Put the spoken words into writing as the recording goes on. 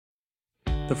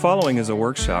The following is a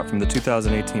workshop from the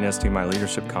 2018 SDMI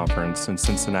Leadership Conference in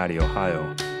Cincinnati,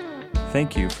 Ohio.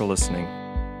 Thank you for listening.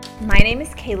 My name is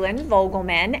Kalyn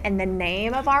Vogelmann, and the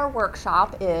name of our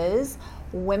workshop is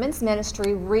Women's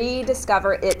Ministry,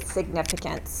 Rediscover Its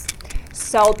Significance.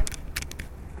 So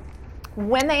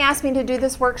when they asked me to do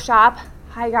this workshop,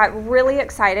 I got really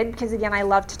excited because, again, I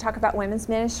love to talk about women's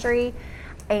ministry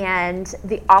and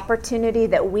the opportunity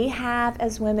that we have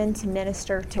as women to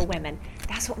minister to women.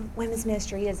 That's what women's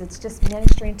ministry is. It's just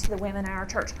ministering to the women in our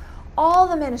church. All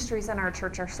the ministries in our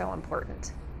church are so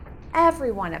important.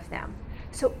 Every one of them.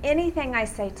 So anything I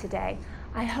say today,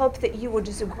 I hope that you will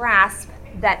just grasp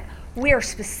that we are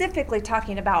specifically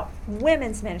talking about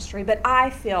women's ministry, but I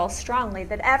feel strongly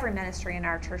that every ministry in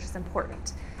our church is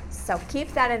important. So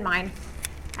keep that in mind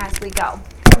as we go.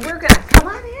 We're going to come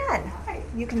on in.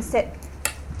 You can sit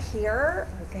here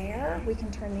or there. We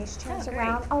can turn these chairs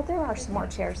around. Oh, there are some more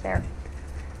chairs there.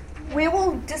 We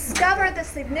will discover the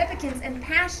significance and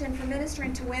passion for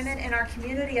ministering to women in our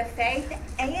community of faith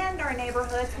and our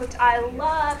neighborhoods, which I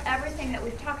love everything that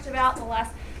we've talked about in the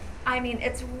last,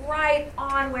 it's right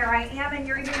on where I am, and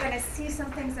you're even going to see some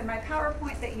things in my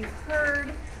PowerPoint that you've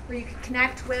heard where you can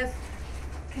connect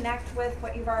with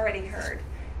what you've already heard.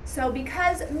 So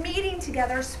because meeting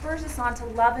together spurs us on to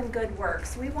love and good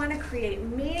works, we want to create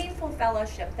meaningful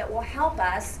fellowship that will help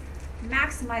us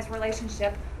maximize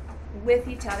relationship with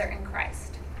each other in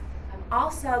Christ. I'm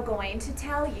also going to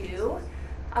tell you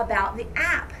about the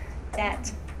app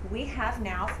that we have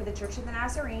now for the Church of the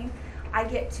Nazarene. I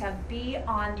get to be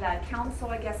on the council,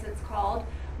 I guess it's called,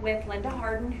 with Linda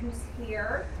Harden, who's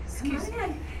here. Excuse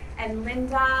me. And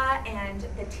Linda and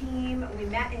the team, we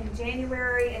met in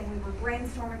January and we were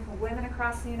brainstorming for women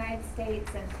across the United States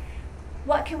and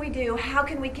what can we do? How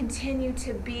can we continue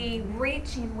to be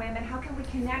reaching women? How can we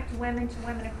connect women to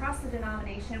women across the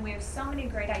denomination? We have so many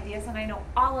great ideas, and I know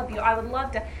all of you. I would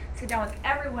love to sit down with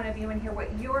every one of you and hear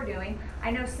what you're doing. I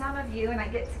know some of you, and I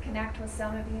get to connect with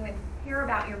some of you and hear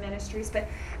about your ministries, but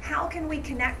how can we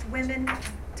connect women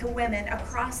to women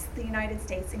across the United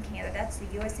States and Canada? That's the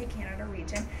USA-Canada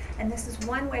region, and this is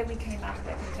one way we came up with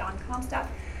it. And John Comstock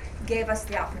gave us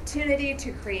the opportunity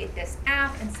to create this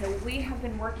app, and so we have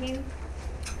been working.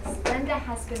 Linda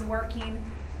has been working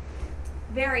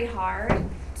very hard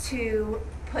to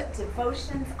put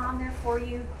devotions on there for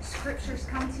you. Scriptures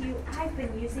come to you. I've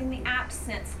been using the app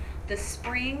since the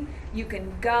spring. You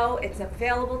can go. It's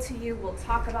available to you. We'll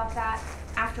talk about that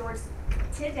afterwards.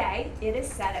 Today, it is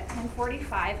set at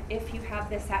 10:45 if you have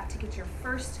this app to get your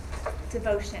first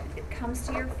devotion. It comes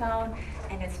to your phone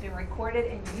and it's been recorded,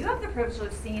 and you have the privilege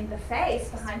of seeing the face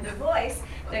behind the voice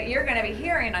that you're going to be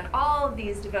hearing on all of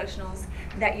these devotionals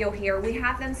that you'll hear. We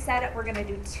have them set up. We're going to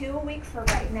do 2 a week for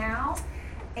right now.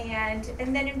 And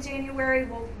then in January,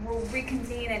 we'll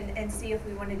reconvene and see if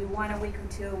we want to do 1 a week or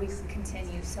 2 a week and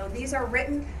continue. So these are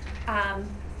written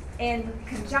in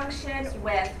conjunction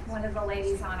with one of the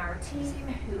ladies on our team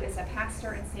who is a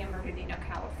pastor in San Bernardino,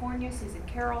 California, Susan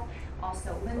Carroll,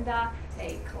 also Linda.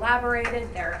 They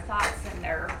collaborated their thoughts and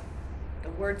the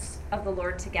words of the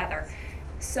Lord together.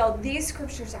 So these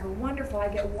scriptures are wonderful. I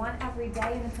get one every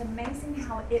day, and it's amazing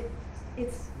how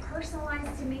it's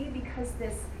personalized to me because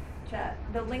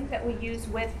the link that we use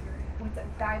with the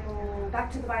Bible,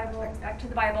 back to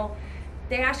the Bible,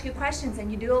 they ask you questions and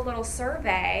you do a little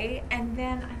survey, and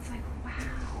then I was like,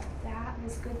 wow, that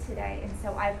was good today. And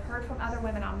so I've heard from other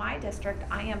women on my district.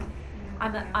 I'm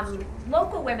a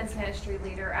local women's ministry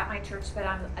leader at my church, but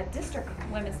I'm a district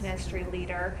women's ministry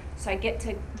leader. So I get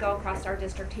to go across our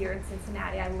district here in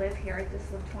Cincinnati. I live here. I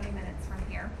just live 20 minutes from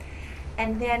here.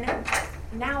 And then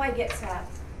now I get to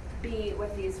be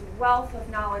with these wealth of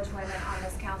knowledge women on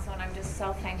this council, and I'm just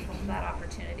so thankful for that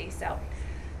opportunity. So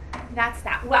that's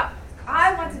that. Well,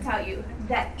 I want to tell you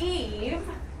that Eve,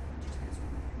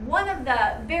 one of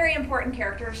the very important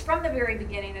characters from the very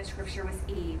beginning of Scripture, was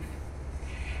Eve.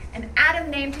 And Adam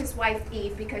named his wife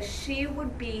Eve because she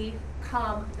would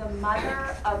become the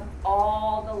mother of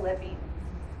all the living.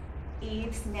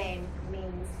 Eve's name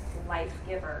means life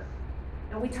giver.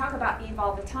 And we talk about Eve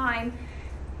all the time,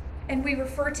 and we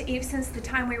refer to Eve since the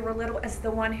time we were little as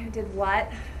the one who did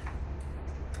what?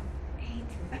 Ate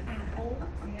the apple.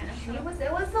 It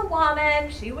was the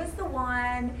woman. She was the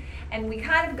one. And we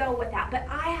kind of go with that. But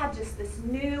I have just this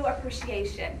new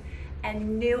appreciation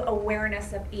and new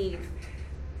awareness of Eve.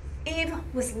 Eve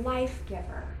was life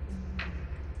giver.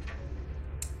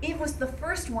 Eve was the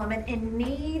first woman in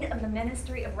need of the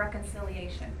ministry of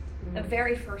reconciliation. The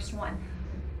very first one.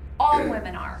 All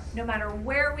women are. No matter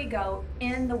where we go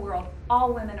in the world,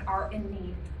 all women are in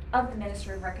need of the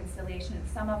ministry of reconciliation. And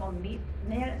some of them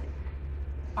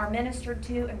are ministered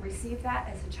to and receive that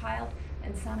as a child,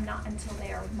 and some not until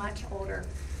they are much older.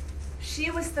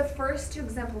 She was the first to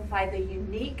exemplify the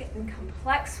unique and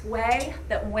complex way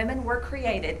that women were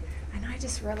created. And I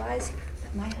just realized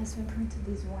that my husband printed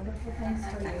these wonderful things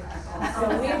for you.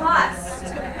 So we must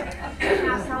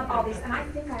pass out all these. And I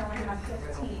think I only have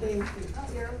 15.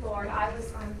 Dear Lord, I'm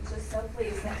just so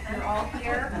pleased that they're all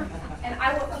here. And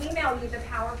I will email you the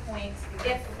PowerPoint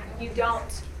if you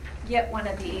don't get one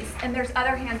of these. And there's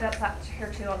other handouts up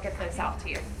here too. I'll get those out to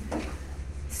you.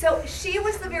 So she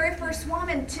was the very first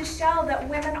woman to show that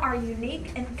women are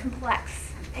unique and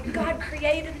complex. And God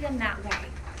created them that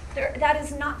way. That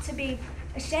is not to be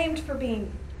ashamed for being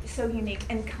so unique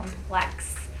and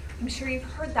complex. I'm sure you've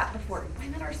heard that before.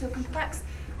 Women are so complex,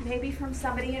 maybe from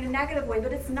somebody in a negative way,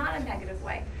 but it's not a negative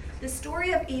way. The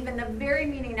story of Eve and the very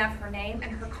meaning of her name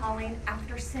and her calling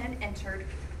after sin entered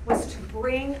was to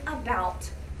bring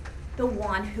about the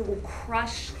one who will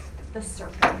crush the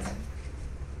serpent.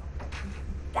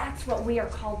 That's what we are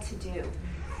called to do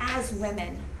as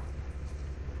women.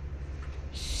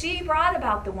 She brought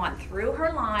about the one through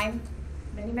her line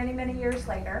many, many, many years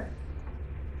later.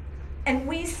 And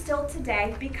we still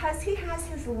today, because he has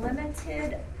his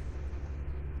limited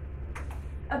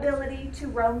ability to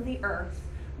roam the earth,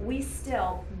 we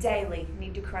still daily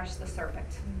need to crush the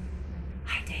serpent.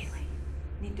 I daily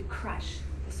need to crush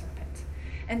the serpent.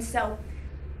 And so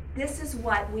this is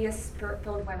what we as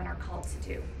Spirit-filled women are called to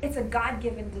do. It's a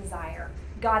God-given desire.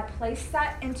 God placed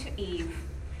that into Eve,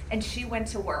 and she went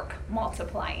to work,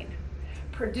 multiplying,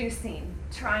 producing,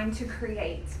 trying to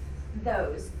create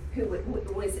those who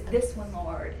was it this one,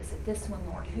 Lord? Is it this one,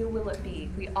 Lord? Who will it be?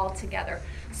 We all together.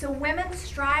 So women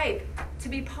strive to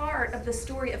be part of the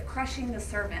story of crushing the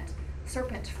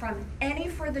serpent from any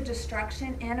further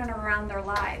destruction in and around their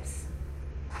lives.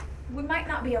 We might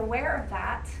not be aware of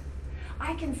that.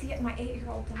 I can see it in my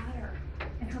 8-year-old daughter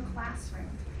in her classroom.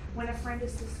 When a friend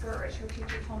is discouraged, her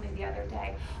teacher told me the other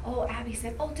day, oh, Abby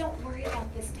said, oh, don't worry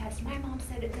about this test. My mom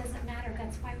said it doesn't matter.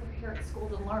 That's why we're here at school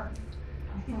to learn.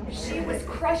 She was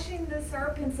crushing the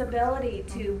serpent's ability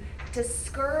to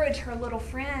discourage her little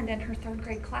friend in her 3rd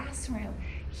grade classroom.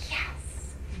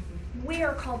 Yes, we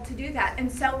are called to do that.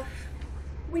 And so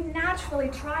we naturally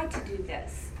try to do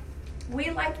this. We,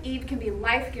 like Eve, can be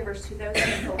life givers to those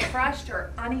who feel crushed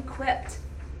or unequipped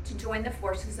to join the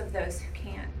forces of those who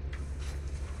can.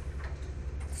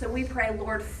 So we pray,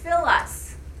 Lord, fill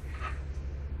us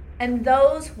and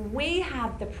those we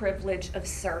have the privilege of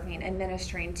serving and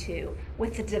ministering to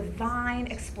with the divine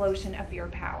explosion of your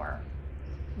power.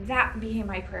 That became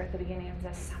my prayer at the beginning of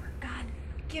this summer. God,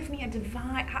 give me a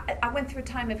divine... I went through a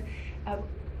time of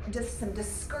just some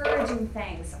discouraging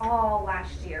things all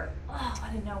last year. Oh,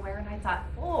 out of nowhere. And I thought,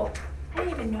 oh, I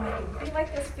didn't even know I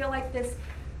could feel like this,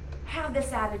 have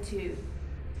this attitude.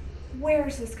 Where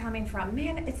is this coming from?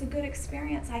 Man, it's a good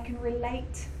experience. I can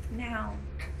relate now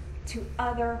to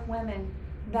other women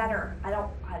better. I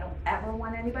don't ever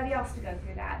want anybody else to go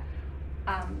through that,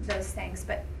 those things.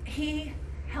 But he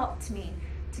helped me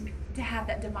to have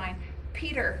that divine.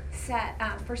 Peter said,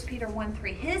 1 Peter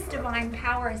 1:3, his divine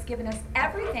power has given us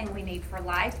everything we need for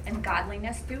life and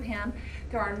godliness through him,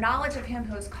 through our knowledge of him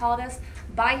who has called us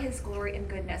by his glory and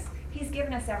goodness. He's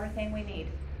given us everything we need.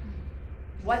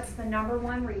 What's the number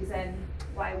one reason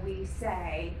why we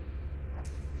say,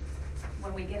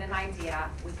 when we get an idea,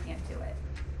 we can't do it?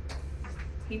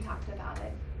 He talked about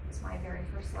it. It's my very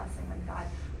first lesson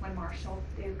when Marshall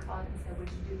Duke called and said, would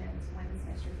you do women's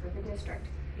ministry for the district?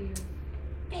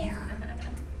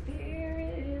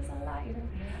 Fear is a liar.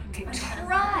 Okay,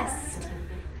 trust.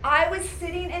 I was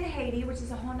sitting in Haiti, which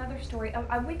is a whole other story.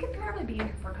 We could probably be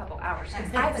here for a couple hours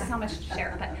because I have so much to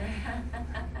share.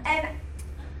 And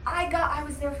I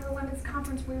was there for a women's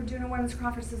conference. We were doing a women's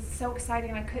conference. It's so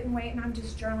exciting. I couldn't wait, and I'm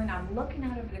just journaling. I'm looking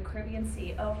out over the Caribbean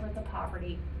Sea, over the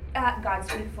poverty, at God's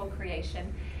beautiful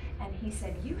creation. And he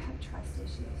said, you have trust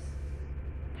issues.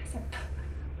 I said,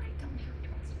 I don't have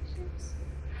trust issues.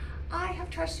 I have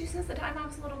trust issues since the time I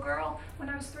was a little girl. When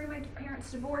I was 3, my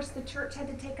parents divorced. The church had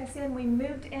to take us in. We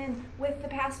moved in with the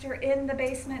pastor in the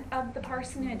basement of the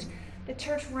parsonage. The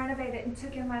church renovated and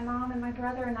took in my mom and my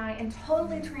brother and I and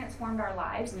totally transformed our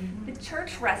lives. The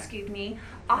church rescued me.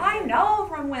 I know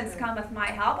from whence cometh my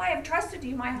help. I have trusted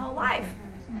you my whole life.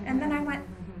 And then I went,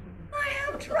 I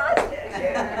have trust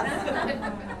issues.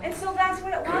 And so that's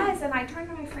what it was. And I turned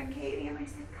to my friend Katie and I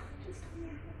said, God just told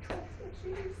me I have trust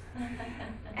issues.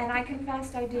 And I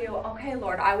confessed I do. Okay,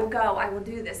 Lord, I will go. I will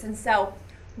do this. And so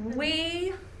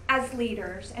we, as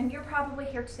leaders, and you're probably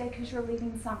here today because you're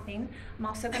leading something. I'm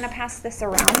also going to pass this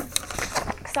around.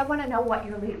 Because I want to know what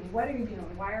you're leading. What are you doing?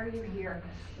 Why are you here?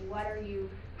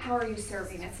 How are you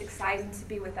serving? It's exciting to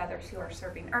be with others who are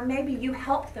serving. Or maybe you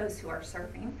help those who are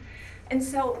serving. And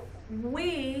so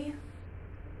we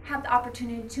have the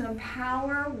opportunity to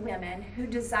empower women who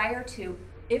desire to,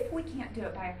 if we can't do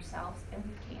it by ourselves, and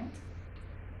we can't,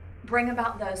 bring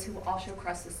about those who will also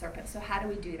crush the serpent. So how do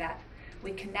we do that?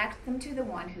 We connect them to the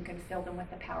one who can fill them with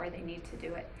the power they need to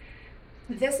do it.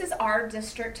 This is our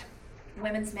district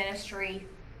women's ministry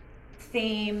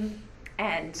theme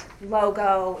and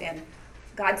logo, and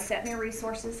God sent me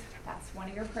resources. That's one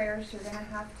of your prayers. You're going to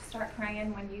have to start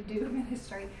praying when you do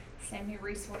ministry. Send me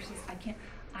resources.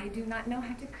 I do not know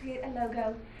how to create a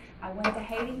logo. I went to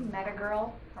Haiti, met a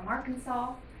girl from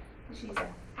Arkansas. She's an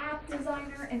app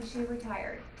designer, and she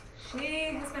retired.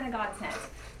 She has been a godsend.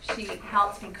 She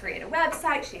helped me create a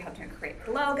website. She helped me create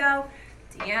the logo.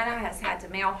 Deanna has had to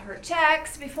mail her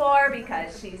checks before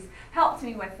because she's helped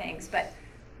me with things. But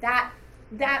that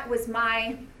was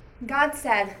God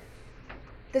said,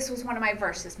 this was one of my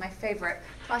verses, my favorite.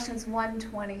 Colossians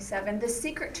 1:27. The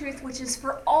secret truth, which is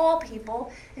for all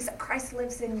people, is that Christ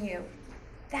lives in you.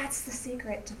 That's the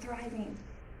secret to thriving.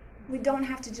 We don't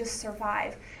have to just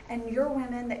survive. And your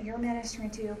women that you're ministering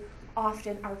to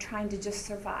often are trying to just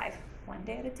survive. One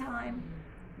day at a time,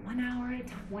 1 hour at a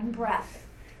time, one breath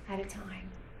at a time.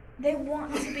 They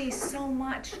want to be so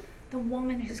much the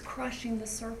woman who's crushing the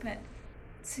serpent,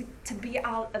 to be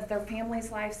out of their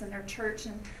family's lives and their church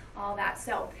and all that.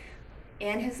 So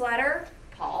in his letter,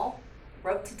 Paul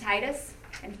wrote to Titus,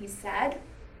 and he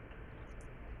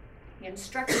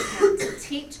instructed him to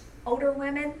teach older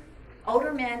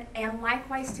men, and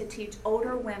likewise to teach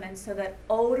older women, so that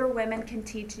older women can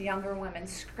teach younger women.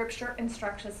 Scripture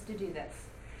instructs us to do this.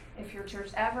 If your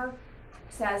church ever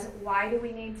says, why do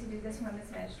we need to do this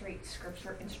women's ministry?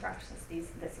 Scripture instructs us.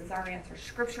 This is our answer.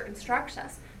 Scripture instructs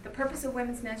us. The purpose of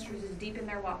women's ministries is to deepen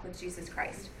their walk with Jesus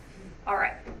Christ. All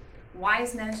right. Why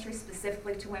is ministry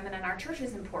specifically to women in our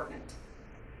churches important?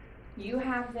 You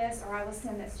have this, or I will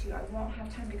send this to you. I won't have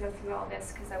time to go through all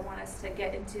this because I want us to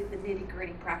get into the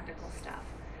nitty-gritty practical stuff.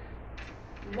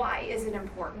 Why is it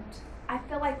important? I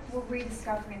feel like we're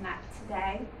rediscovering that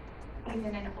today,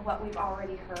 even in what we've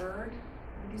already heard.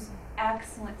 These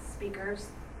excellent speakers.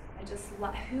 I just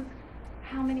love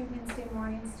how many Wednesday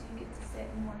mornings do you get to sit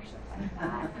and worship like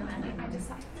that? And I just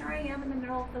thought, here I am in the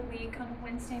middle of the week on a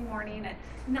Wednesday morning at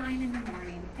 9 in the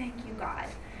morning. Thank you, God.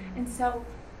 And so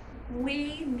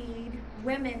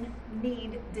women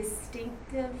need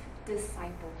distinctive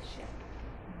discipleship.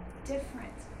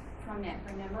 Different from men.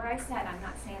 Remember I said, I'm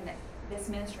not saying that this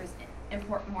ministry is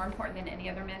more important than any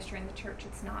other ministry in the church.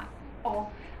 It's not.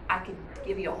 I could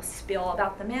give you a spiel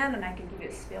about the men, and I could give you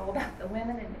a spiel about the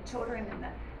women and the children and the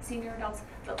senior adults,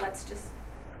 but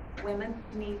women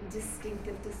need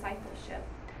distinctive discipleship,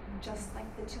 just like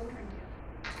the children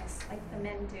do, just like the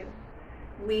men do.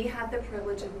 We have the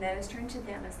privilege of ministering to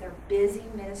them as they're busy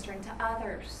ministering to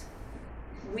others.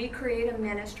 We create a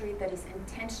ministry that is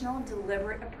intentional and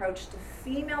deliberate approach to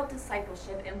female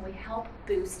discipleship, and we help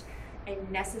boost a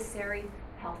necessary,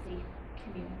 healthy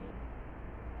community.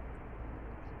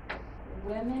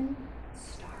 Women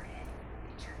started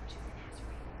the Church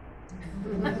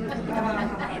of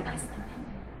Nazareth.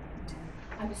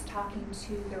 I was talking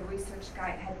to the research guy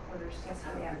at headquarters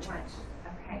yesterday at lunch.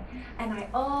 Okay, and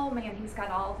he's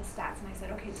got all the stats, and I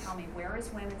said, okay, tell me, where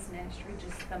is women's ministry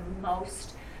just the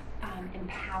most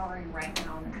empowering right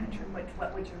now in the country?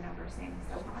 What would your numbers say? He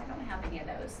said, well, I don't have any of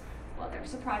those. Well,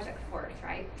 there's a Project Forth,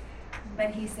 right?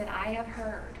 But he said, I have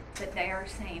heard that they are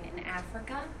saying in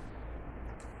Africa,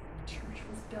 the church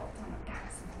was built on the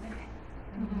backs of women.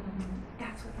 Mm-hmm.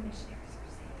 That's what the missionaries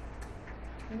are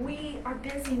saying. We are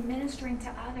busy ministering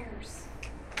to others.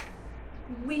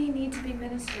 We need to be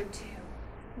ministered to.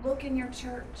 Look in your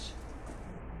church.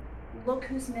 Look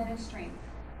who's ministering.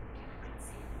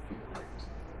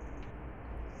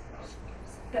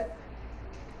 But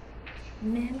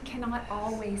men cannot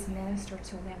always minister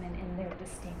to women in their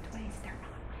distinct ways. They're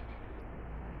not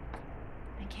women.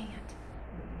 They can't.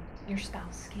 Your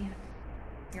spouse can't.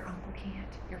 Your uncle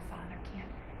can't. Your father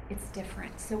can't. It's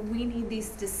different. So we need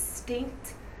these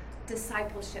distinct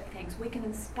discipleship things. We can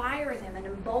inspire them and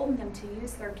embolden them to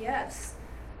use their gifts.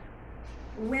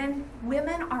 When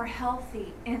women are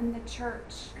healthy in the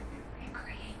church, it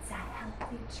creates a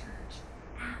healthy church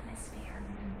atmosphere.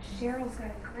 Cheryl's got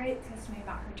a great testimony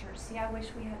about her church. See, I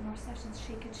wish we had more sessions.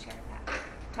 She could share that.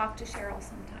 Talk to Cheryl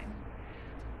sometime.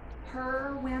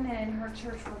 Her women in her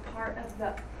church were part of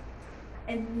the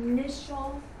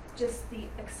initial, just the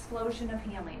explosion of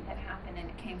healing that happened, and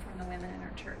it came from the women in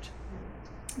her church.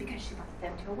 Because she brought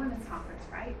them to a women's conference,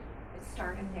 right?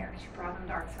 started there. She brought them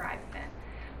to our Thrive event.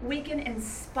 We can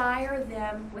inspire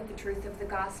them with the truth of the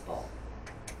gospel.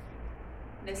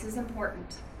 This is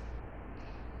important.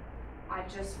 I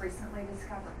just recently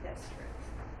discovered this truth.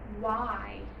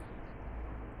 Why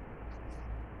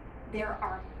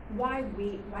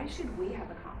should we have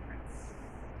a conference?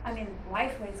 I mean,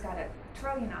 Lifeway's got a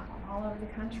trillion of them all over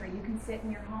the country. You can sit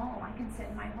in your home. I can sit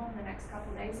in my home the next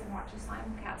couple days and watch a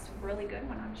simulcast, a really good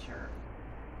one, I'm sure.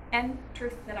 And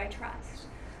truth that I trust.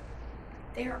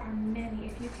 There are many.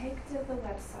 If you take to the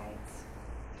websites,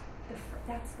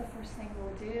 that's the first thing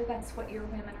we'll do. That's what your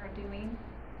women are doing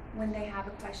when they have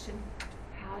a question.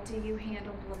 How do you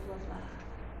handle blah, blah, blah?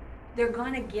 They're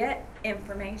going to get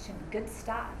information, good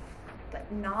stuff, but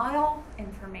not all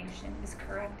information is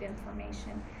correct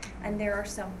information. And there are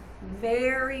some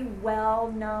very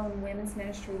well-known women's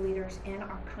ministry leaders in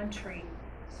our country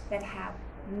that have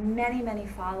many, many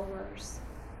followers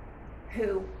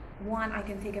who, one I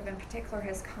can think of in particular,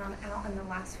 has come out in the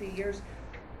last few years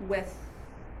with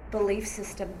belief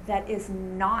system that is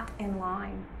not in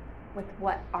line with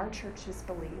what our churches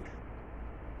believe.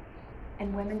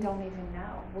 And women don't even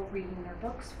know. We're reading their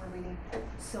books,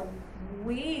 so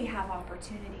we have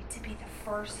opportunity to be the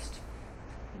first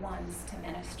ones to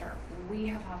minister. We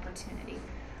have opportunity.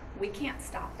 We can't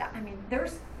stop that. I mean,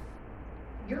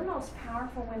 your most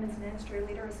powerful women's ministry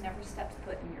leader has never stepped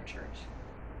foot in your church.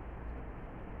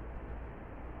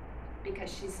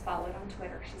 Because she's followed on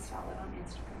Twitter, she's followed on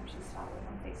Instagram, she's followed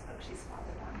on Facebook, she's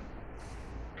followed on.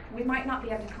 We might not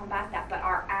be able to combat that, but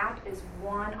our app is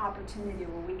one opportunity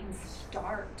where we can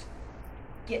start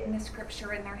getting the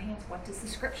scripture in their hands. What does the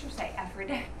scripture say every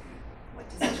day? What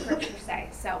does the scripture say?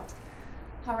 So,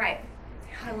 all right,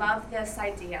 I love this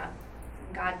idea.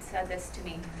 God said this to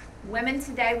me. Women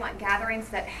today want gatherings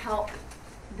that help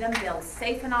them build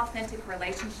safe and authentic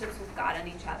relationships with God and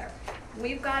each other.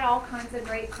 We've got all kinds of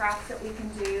great crafts that we can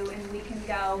do, and we can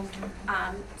go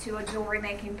to a jewelry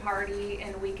making party,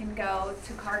 and we can go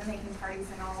to card making parties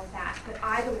and all of that. But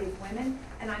I believe women,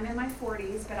 and I'm in my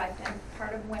 40s, but I've been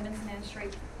part of women's ministry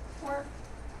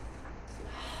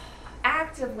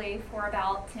actively for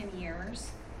about 10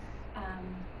 years.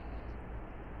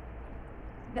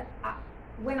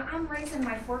 When I'm raising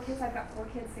my 4 kids, I've got 4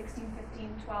 kids, 16,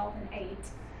 15, 12, and 8.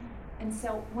 And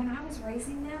so when I was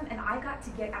raising them and I got to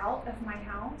get out of my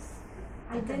house,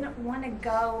 I didn't want to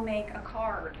go make a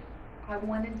card. I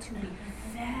wanted to be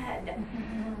fed.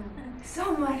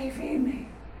 Somebody feed me.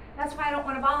 That's why I don't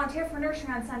want to volunteer for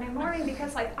nursery on Sunday morning,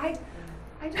 because I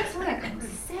just want to come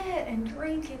sit and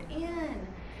drink it in.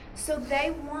 So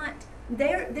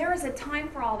there is a time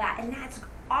for all that, and that's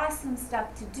awesome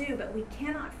stuff to do, but we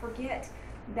cannot forget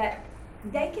that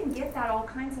they can get that all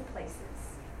kinds of places.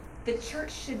 The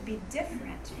church should be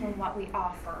different from what we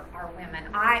offer our women.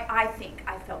 I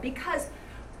feel, because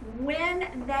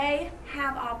when they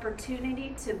have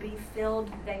opportunity to be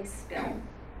filled, they spill.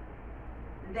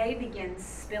 They begin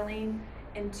spilling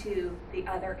into the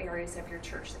other areas of your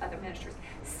church, the other ministries.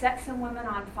 Set some women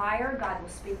on fire. God will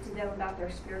speak to them about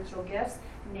their spiritual gifts.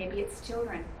 Maybe it's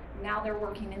children. Now they're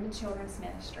working in the children's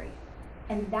ministry,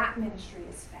 and that ministry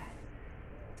is fed.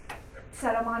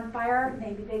 Set them on fire,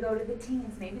 maybe they go to the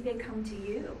teens, maybe they come to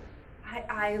you.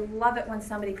 I love it when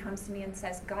somebody comes to me and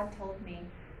says, God told me,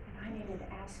 and I needed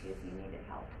to ask you if you needed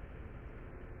help.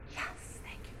 Yes,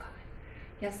 thank you, God.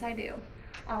 Yes, I do.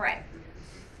 All right.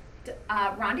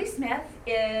 Rhonda Smith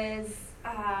is,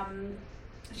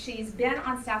 she's been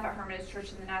on staff at Hermitage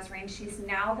Church in the Nazarene. She's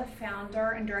now the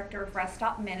founder and director of Rest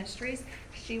Stop Ministries.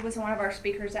 She was one of our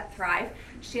speakers at Thrive.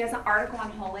 She has an article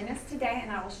on holiness today,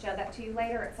 and I will show that to you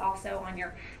later. It's also on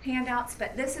your handouts,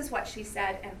 but this is what she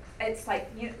said, and it's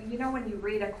like, you know when you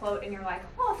read a quote and you're like,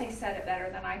 oh, they said it better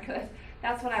than I could.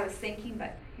 That's what I was thinking,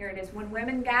 but here it is. When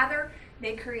women gather,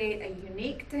 they create a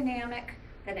unique dynamic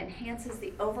that enhances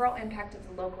the overall impact of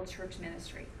the local church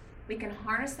ministry. We can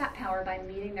harness that power by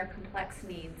meeting their complex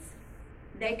needs.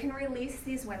 Then we can release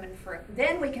these women for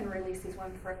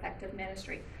effective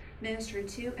ministry. Ministry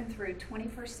to and through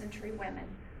 21st century women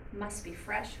must be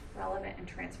fresh, relevant, and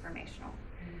transformational.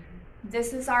 Mm-hmm.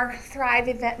 This is our Thrive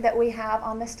event that we have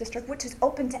on this district, which is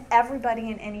open to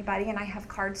everybody and anybody, and I have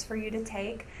cards for you to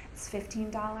take. It's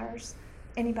 $15.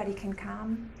 Anybody can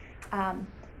come.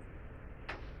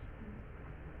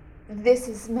 This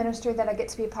is ministry that I get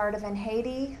to be a part of in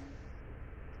Haiti.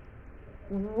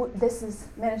 This is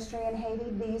ministry in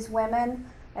Haiti. These women,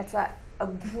 it's a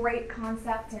great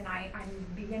concept, and I'm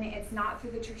beginning, it's not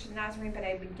through the Church of the Nazarene, but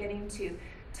I'm beginning to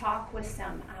talk with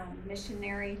some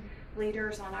missionary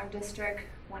leaders on our district,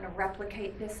 want to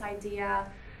replicate this idea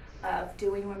of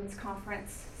doing women's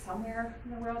conference somewhere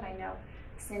in the world. I know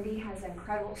Cindy has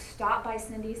incredible, stop by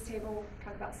Cindy's table. We'll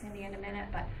talk about Cindy in a minute,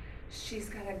 but she's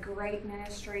got a great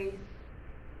ministry.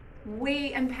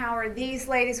 We empower these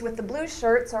ladies with the blue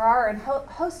shirts are our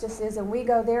hostesses, and we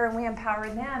go there and we empower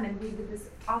them, and we did this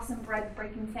awesome bread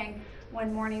breaking thing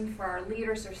one morning for our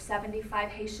leaders. There's 75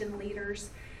 Haitian leaders,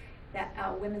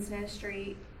 that women's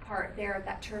ministry part there at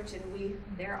that church, and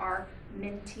they're our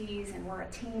mentees, and we're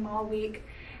a team all week.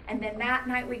 And then that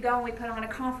night we go and we put on a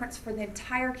conference for the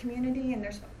entire community, and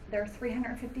there are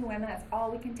 350 women. That's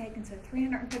all we can take, and so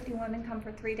 350 women come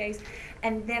for 3 days.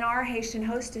 And then our Haitian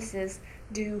hostesses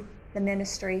do the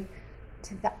ministry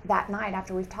to that night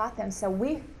after we've taught them.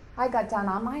 So I got down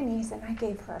on my knees and I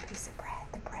gave her a piece of bread,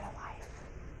 the bread of life.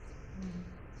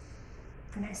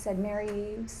 And I said, Mary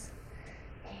Eves,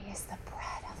 he is the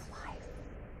bread of life.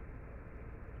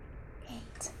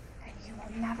 Eat, and you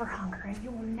will never hunger, and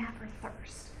you will never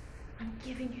thirst. I'm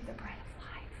giving you the bread of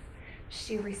life.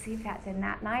 She received that. Then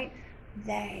that night,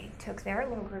 they took their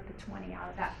little group of 20 out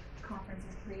of that conference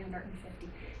of 350,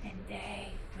 and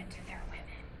they went to their women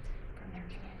from their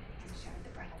community and shared the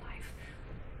bread of life.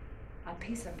 A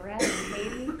piece of bread in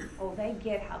Haiti, they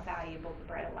get how valuable the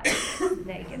bread of life is.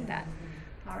 They get that.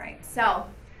 All right, so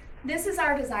this is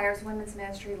our desire as women's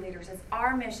ministry leaders. It's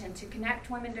our mission to connect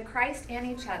women to Christ and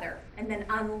each other, and then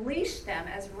unleash them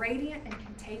as radiant and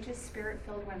contagious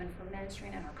spirit-filled women for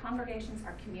ministering in our congregations,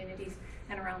 our communities,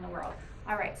 and around the world.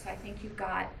 All right, so I think you've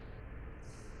got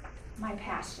my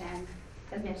passion,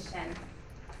 the mission.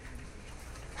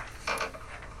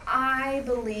 I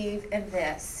believe in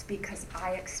this because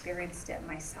I experienced it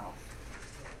myself.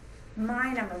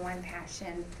 My number one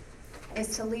passion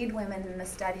is to lead women in the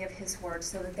study of his word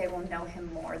so that they will know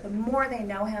him more. The more they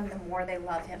know him, the more they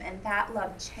love him, and that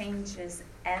love changes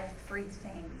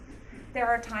everything. There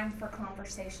are times for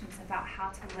conversations about how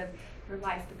to live your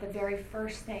life, but the very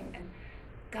first thing, and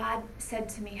God said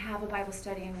to me, have a Bible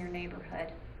study in your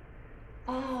neighborhood.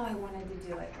 Oh, I wanted to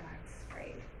do it. That's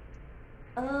great.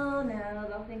 Oh no,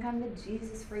 they'll think I'm the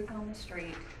Jesus freak on the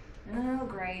street. Oh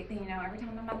great, every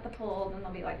time I'm at the pool, then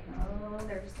they'll be like, oh,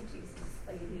 there's the Jesus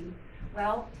lady.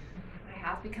 Well, I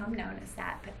have become known as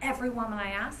that, but every woman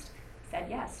I asked said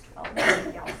yes. 12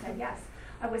 women, they all said yes.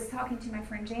 I was talking to my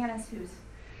friend Janice, who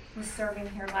was serving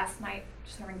here last night,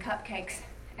 serving cupcakes,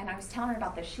 and I was telling her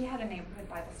about this. She had a neighborhood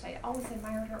Bible study. I always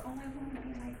admired her. Oh, I want to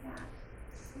be like that.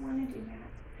 I want to do that.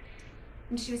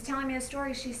 And she was telling me a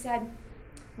story. She said,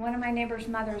 one of my neighbor's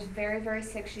mother is very, very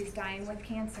sick. She's dying with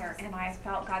cancer, and I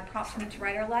felt God prompted me to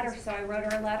write her a letter, so I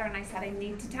wrote her a letter, and I said, I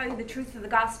need to tell you the truth of the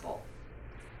gospel.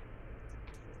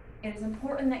 It is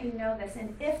important that you know this,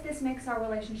 and if this makes our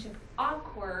relationship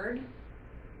awkward,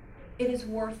 it is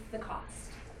worth the cost.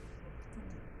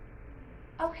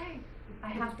 Okay, I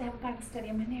have to have a Bible study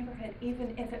in my neighborhood,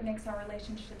 even if it makes our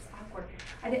relationships awkward.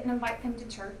 I didn't invite them to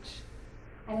church.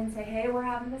 I didn't say, hey, we're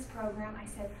having this program. I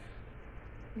said,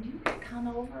 would you come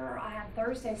over? On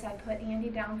Thursdays, I put Andy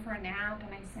down for a nap,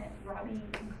 and I sent Robbie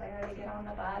and Claire to get on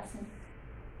the bus, and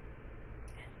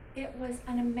it was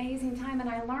an amazing time, and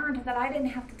I learned that I didn't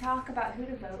have to talk about who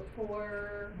to vote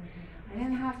for. I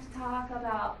didn't have to talk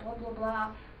about blah, blah,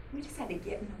 blah. We just had to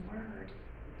get in the Word.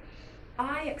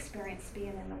 I experienced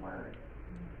being in the Word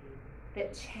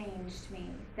that changed me,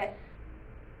 that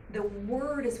the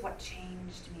Word is what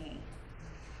changed me.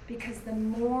 Because the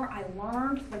more I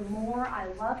learned, the more I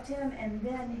loved him, and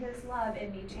then his love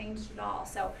in me changed it all.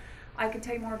 So I could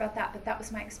tell you more about that, but that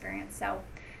was my experience. So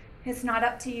it's not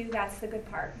up to you. That's the good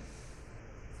part.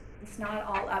 It's not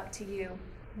all up to you.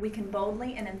 We can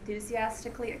boldly and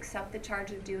enthusiastically accept the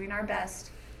charge of doing our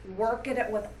best. Work at it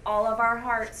with all of our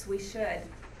hearts. We should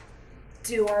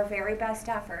do our very best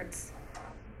efforts.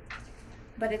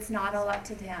 But it's not all up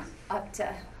to them, up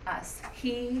to us.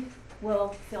 He will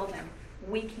fill them.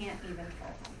 We can't even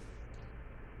fill them.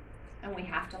 And we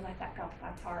have to let that go.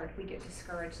 That's hard. We get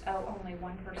discouraged. Oh, only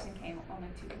one person came. Only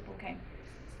 2 people came.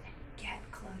 Get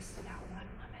close to that one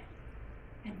woman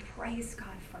and praise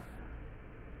God for her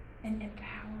and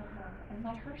empower her and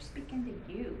let her speak into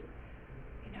you.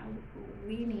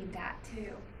 We need that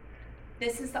too.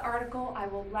 This is the article. I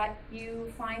will let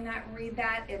you find that, read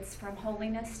that. It's from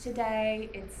Holiness Today.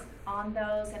 It's on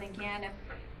those. And again,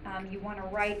 if you want to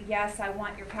write, yes, I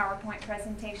want your PowerPoint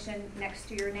presentation next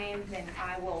to your name, then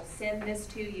I will send this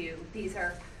to you. These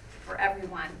are for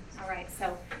everyone. All right,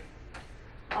 so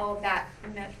all of that,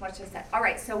 what's just that? All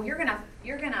right, so you're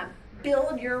gonna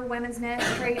build your women's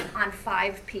ministry on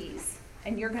 5 P's,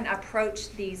 and you're gonna approach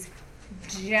these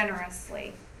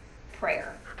generously.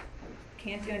 Prayer.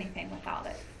 Can't do anything without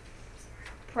it.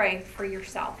 Pray for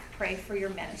yourself. Pray for your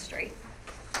ministry.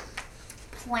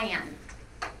 Plan.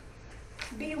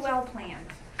 Be well planned.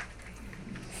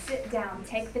 sit down,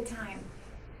 take the time,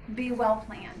 be well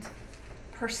planned,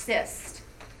 persist.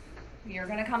 You're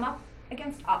going to come up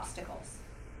against obstacles.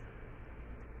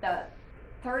 The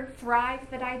third Thrive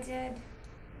that I did,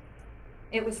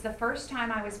 it was the first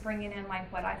time I was bringing in like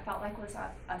what I felt like was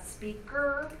a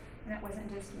speaker, and it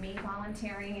wasn't just me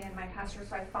volunteering and my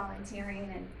pastor's wife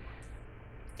volunteering.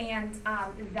 And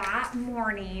that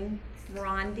morning,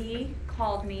 Rondi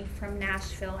called me from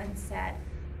Nashville and said,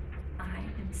 I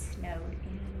am snowed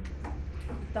in.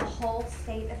 The whole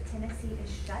state of Tennessee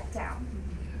is shut down.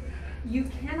 You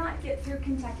cannot get through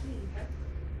Kentucky either.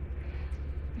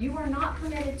 You are not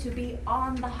permitted to be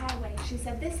on the highway. She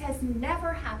said, this has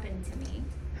never happened to me.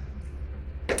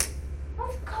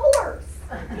 Of course.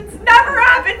 It's never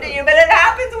happened to you, but it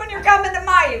happens when you're coming to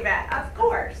my event. Of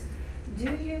course.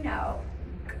 Do you know?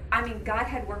 I mean, God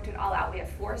had worked it all out. We had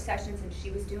 4 sessions, and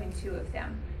she was doing 2 of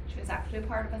them. She was actually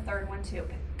part of a third one, too.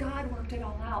 But God worked it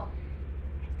all out.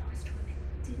 And most women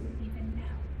didn't even know.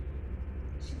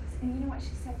 And you know what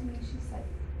she said to me? She said,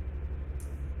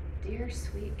 dear,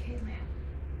 sweet Kalyn,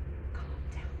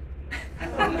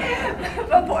 calm down.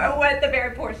 At the very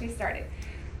before she started.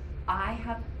 I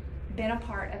have been a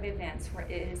part of events where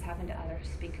it has happened to other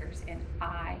speakers, and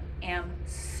I am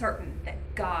certain that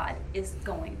God is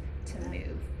going to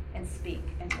move and speak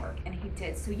and work, and he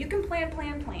did. So you can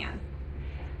plan.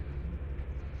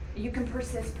 You can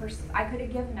persist. I could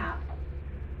have given up.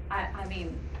 I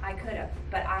mean, I could have,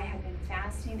 but I had been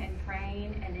fasting and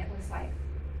praying, and it was like,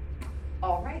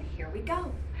 all right, here we go.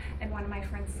 And one of my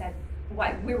friends said,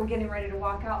 what? We were getting ready to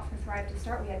walk out for Thrive to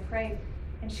start. We had prayed,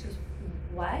 and she goes,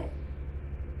 what?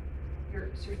 Your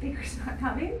speaker's not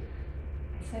coming?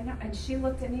 I said no, and she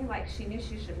looked at me like she knew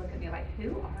she should look at me like,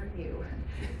 who are you?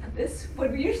 This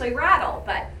would usually rattle,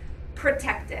 but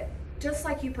protect it. Just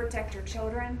like you protect your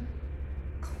children,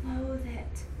 clothe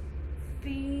it,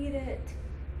 feed it,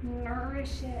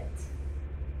 nourish it.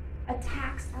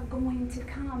 Attacks are going to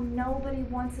come. Nobody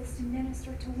wants us to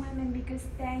minister to women because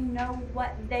they know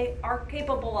what they are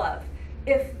capable of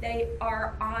if they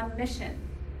are on mission.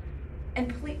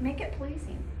 And make it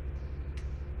pleasing.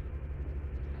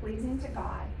 Pleasing to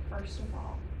God, first of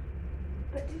all.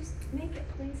 But just make it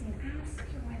pleasing. Ask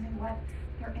your women what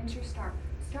their interests are.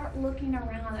 Start looking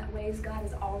around at ways God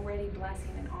is already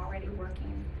blessing and already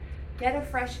working. Get a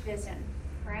fresh vision,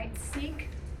 right? Seek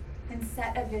and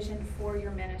set a vision for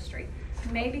your ministry.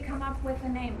 Maybe come up with a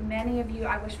name. Many of you,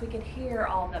 I wish we could hear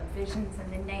all the visions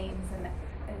and the names and the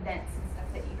events and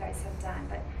stuff that you guys have done.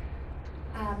 But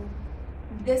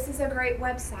this is a great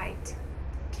website,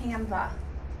 Canva.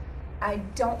 I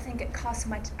don't think it costs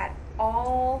much at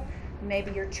all.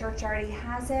 Maybe your church already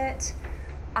has it.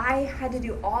 I had to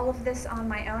do all of this on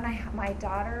my own. My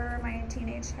daughter, my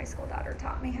teenage high school daughter,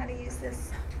 taught me how to use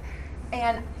this.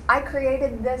 And I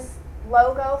created this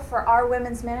logo for our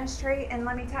women's ministry. And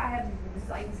let me tell you, I have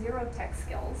like 0 tech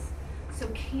skills. So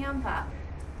Canva,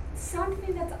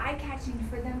 something that's eye-catching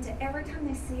for them to every time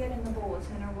they see it in the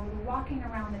bulletin or when we're walking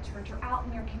around the church or out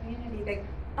in their community, they,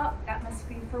 oh, that must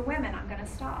be for women. I'm going to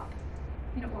stop.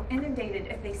 You know, we're inundated.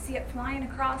 If they see it flying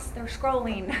across, they're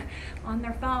scrolling on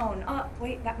their phone. Oh,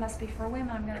 wait, that must be for women.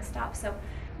 I'm going to stop. So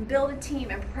build a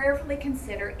team and prayerfully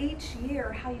consider each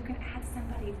year how you can add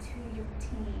somebody to your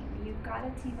team. You've got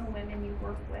a team of women you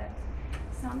work with.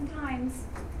 Sometimes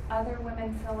other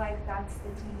women feel like that's the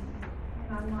team,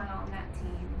 and I'm not on that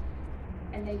team.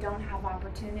 And they don't have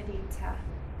opportunity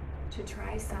to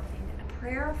try something. And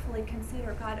prayerfully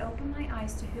consider, God, open my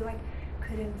eyes to who I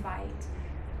could invite.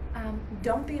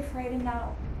 Don't be afraid of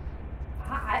no.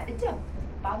 It doesn't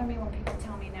bother me when people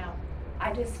tell me no.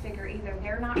 I just figure either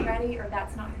they're not ready or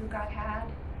that's not who God had,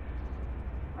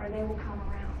 or they will come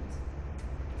around.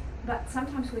 But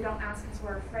sometimes we don't ask because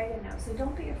we're afraid of no. So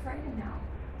don't be afraid of no.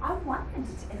 I want them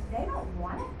to, if they don't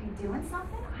want to be doing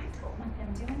something, I don't want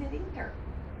them doing it either.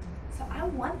 So I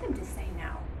want them to say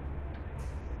no.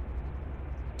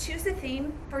 Choose a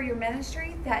theme for your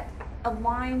ministry that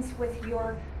aligns with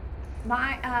your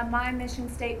my mission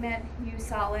statement. You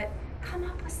saw it. Come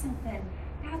up with something.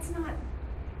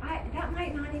 That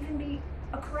might not even be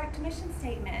a correct mission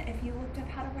statement if you looked up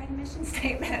how to write a mission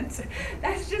statement.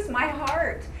 That's just my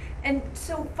heart. And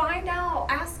so find out,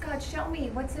 ask God, show me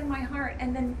what's in my heart,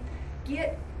 and then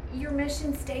get your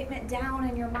mission statement down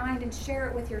in your mind and share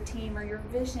it with your team or your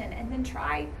vision, and then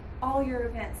try all your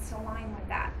events to align with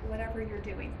that, whatever you're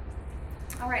doing.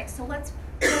 All right, so let's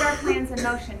put our plans in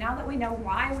motion. Now that we know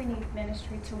why we need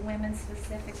ministry to women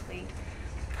specifically,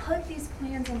 put these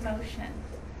plans in motion.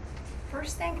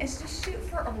 First thing is just shoot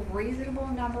for a reasonable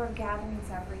number of gatherings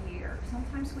every year.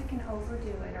 Sometimes we can overdo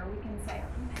it, or we can say,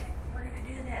 we're going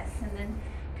to do this, and then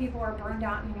people are burned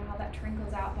out, and you know how that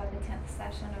trickles out by the 10th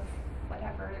session of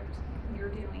whatever you're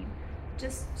doing.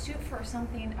 Just shoot for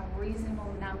something, a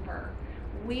reasonable number.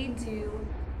 We do,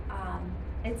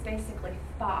 it's basically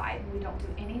 5. We don't do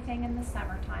anything in the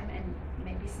summertime, and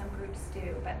maybe some groups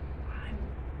do, but I'm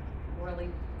really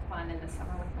fun in the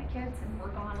summer with my kids, and we're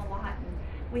gone a lot. And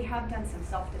we have done some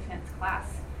self-defense class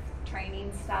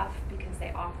training stuff because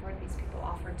these people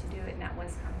offered to do it, and that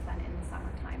was kind of fun in the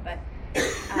summertime. But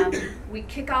we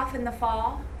kick off in the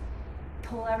fall,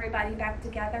 pull everybody back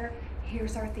together.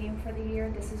 Here's our theme for the year.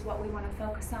 This is what we want to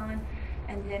focus on.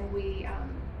 And then we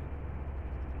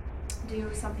do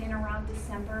something around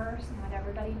December, so not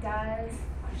everybody does.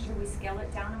 I'm sure we scale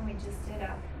it down, and we just did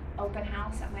a open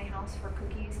house at my house for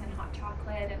cookies and hot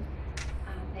chocolate, and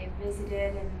they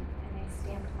visited, and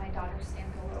my daughter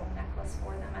stamped a little necklace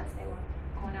for them as they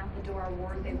were going out the door, a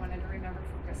word they wanted to remember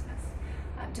for Christmas.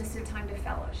 Just a time to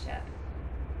fellowship.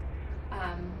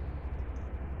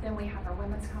 Then we have our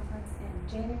women's conference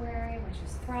in January, which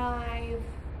is Thrive,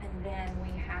 and then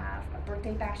we have a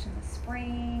birthday bash in the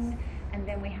spring, and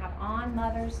then we have on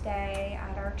Mother's Day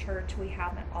at our church, we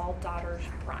have an all daughters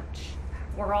brunch.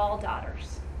 We're all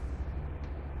daughters,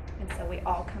 and so we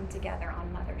all come together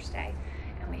on Mother's Day,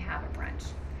 and we have a brunch.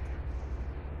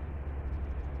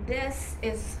 This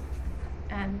is,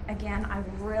 and again, I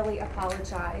really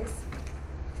apologize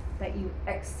that you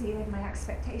exceeded my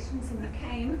expectations and you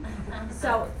came.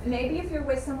 So maybe if you're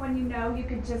with someone you know, you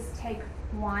could just take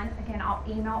one. Again, I'll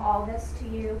email all this to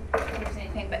you if there's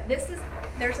anything. But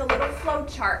there's a little flow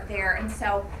chart there. And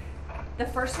so the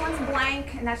first one's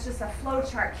blank, and that's just a flow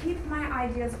chart. Keep my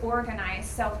ideas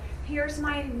organized. So here's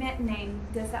my event name.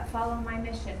 Does that follow my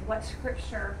mission? What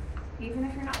scripture? Even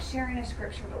if you're not sharing a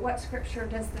scripture, but what scripture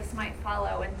does this might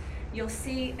follow? And you'll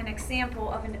see an example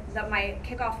of my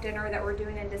kickoff dinner that we're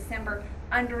doing in December.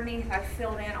 Underneath, I've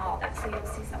filled in all that, so you'll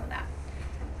see some of that.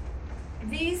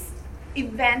 These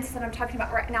events that I'm talking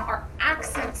about right now are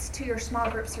accents to your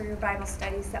small groups or your Bible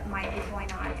studies that might be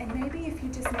going on. And maybe if you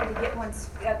just need to get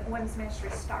one's ministry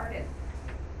started,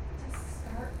 just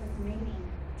start with meeting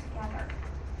together.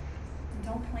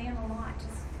 Don't plan a lot.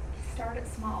 Just start it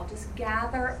small. Just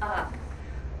gather up.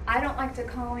 I don't like to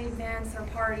call them events or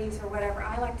parties or whatever.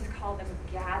 I like to call them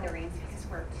gatherings, because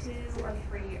where 2 or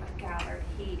 3 are gathered,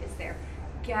 he is there.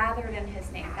 Gathered in his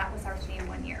name. That was our theme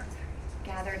one year.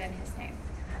 Gathered in his name.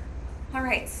 All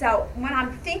right, so when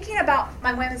I'm thinking about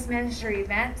my women's ministry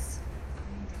events,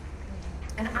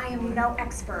 and I am no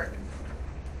expert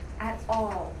at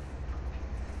all.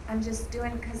 I'm just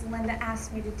doing because Linda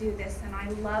asked me to do this, and I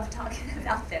love talking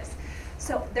about this.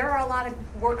 So there are a lot of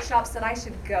workshops that I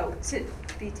should go to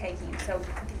be taking. So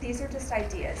these are just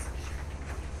ideas.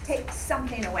 Take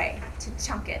something away to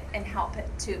chunk it and help it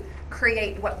to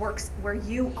create what works where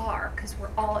you are, because we're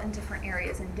all in different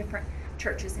areas and different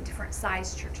churches and different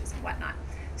size churches and whatnot.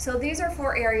 So these are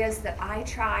 4 areas that I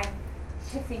try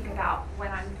to think about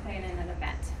when I'm planning an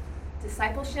event.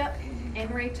 Discipleship,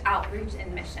 in-reach, outreach,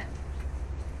 and mission.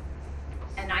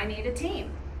 And I need a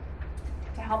team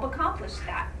to help accomplish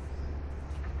that.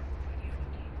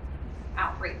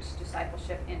 Outreach,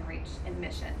 discipleship, in-reach, and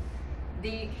mission.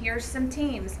 Here's some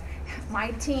teams.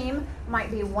 My team might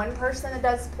be one person that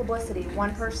does publicity,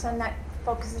 one person that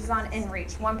focuses on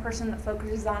in-reach, one person that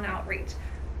focuses on outreach,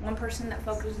 one person that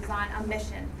focuses on a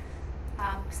mission,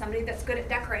 somebody that's good at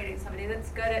decorating, somebody that's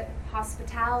good at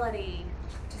hospitality.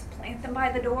 Just plant them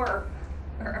by the door,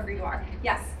 wherever you are.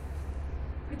 Yes?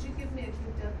 Could you give me a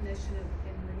good definition of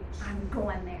in-reach? I'm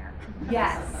going there.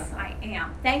 Yes, I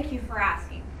am. Thank you for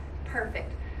asking.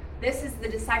 Perfect. This is the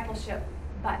discipleship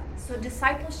button. So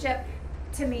discipleship,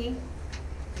 to me,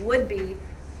 would be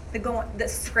the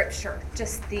scripture,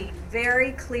 just the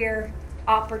very clear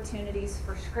opportunities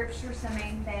for scripture's the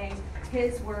main thing,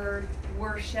 his word,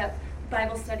 worship,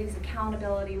 Bible studies,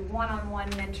 accountability, one-on-one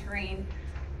mentoring,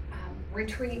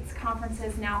 retreats,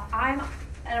 conferences. Now, I'm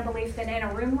in a belief that in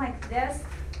a room like this,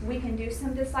 we can do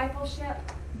some discipleship,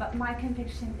 but my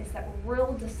conviction is that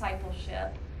real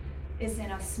discipleship is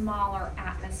in a smaller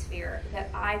atmosphere that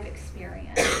I've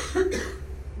experienced,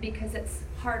 because it's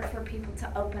hard for people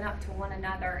to open up to one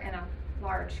another in a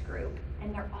large group,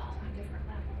 and they're all on different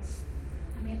levels.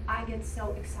 I mean, I get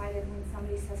so excited when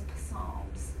somebody says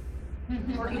Psalms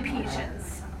or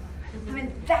Ephesians. I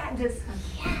mean, that just,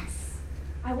 yes.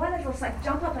 I want to just like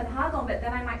jump up and hug them, but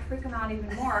then I might freak them out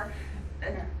even more.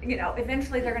 You know,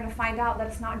 eventually they're going to find out that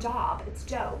it's not Job, it's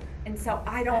Job. And so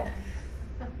I don't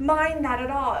mind that at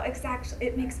all.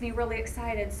 It makes me really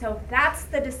excited. So that's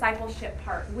the discipleship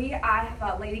part. I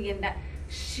have a lady in that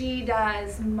she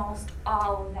does most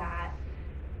all of that.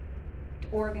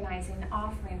 organizing,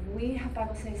 offering. We have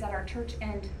Bible studies at our church,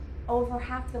 and over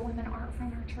half the women aren't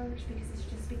from our church because it's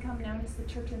just become known as the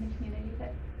church in the community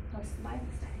that hosts Bible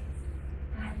studies.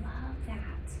 And I love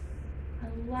that. I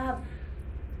love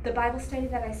the Bible study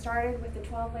that I started with the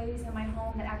 12 ladies in my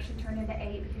home that actually turned into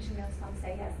 8 because some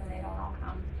say yes and they don't all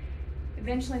come.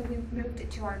 Eventually we moved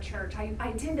it to our church. I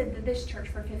attended this church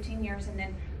for 15 years, and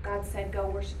then God said, go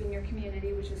worship in your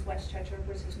community, which is West Chester,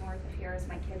 which is north of here, as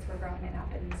my kids were growing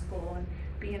up in school and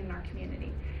being in our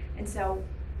community. And so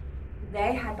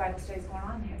they had Bible studies going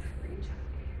on. They had free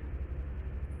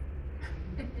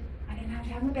childcare. I didn't have to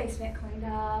have my basement cleaned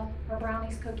up or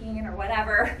brownies cooking or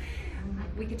whatever.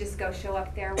 We could just go show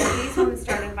up there. Well, these women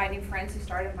started inviting friends who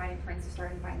started inviting friends who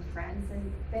started inviting friends,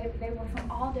 and they were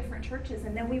from all different churches,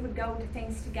 and then we would go to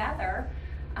things together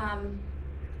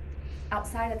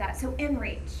outside of that. So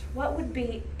in-reach, what would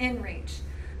be in-reach?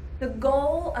 The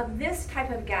goal of this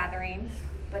type of gathering,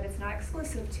 but it's not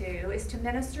exclusive to, is to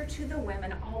minister to the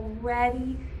women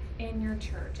already in your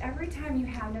church. Every time you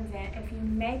have an event, if you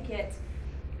make it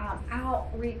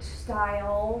outreach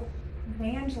style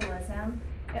evangelism,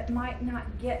 it might not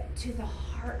get to the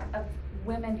heart of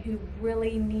women who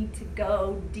really need to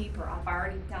go deeper. I've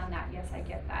already done that. Yes, I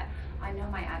get that. I know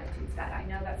my attitude's bad. I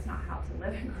know that's not how to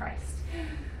live in Christ.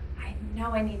 I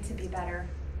know I need to be better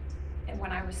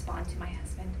when I respond to my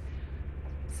husband.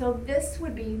 So this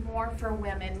would be more for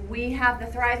women. We have the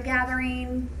Thrive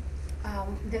Gathering.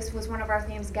 This was one of our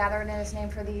themes, Gathered in His Name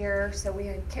for the year. So we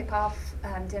had kickoff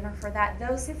dinner for that.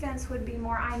 Those events would be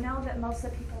more. I know that most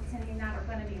of the people attending that are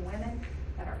going to be women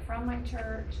that are from my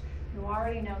church who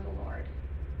already know the Lord.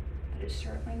 But it's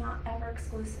certainly not ever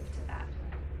exclusive to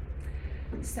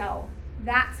that. So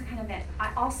that's the kind of event.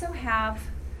 I also have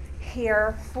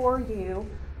here for you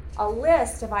a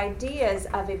list of ideas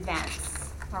of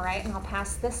events. All right, and I'll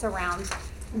pass this around.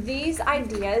 These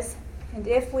ideas, and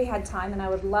if we had time, and I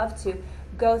would love to,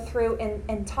 go through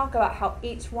and talk about how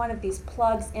each one of these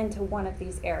plugs into one of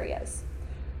these areas.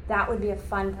 That would be a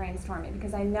fun brainstorming,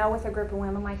 because I know with a group of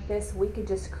women like this, we could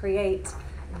just create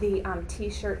the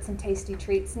t-shirts and tasty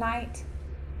treats night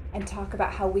and talk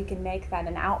about how we can make that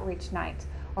an outreach night,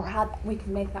 or how we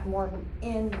can make that more of an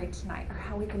in-reach night, or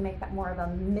how we can make that more of a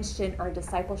mission or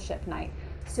discipleship night.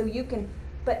 So you can,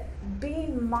 but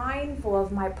being mindful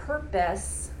of my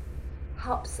purpose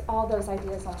helps all those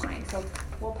ideas align. So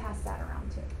we'll pass that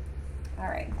around too. All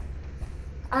right.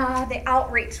 The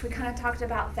outreach, we kind of talked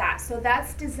about that. So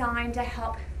that's designed to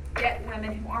help get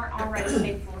women who aren't already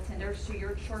faithful attenders to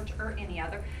your church or any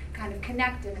other kind of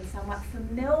connected and somewhat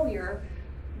familiar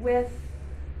with.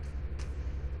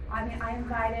 I mean, I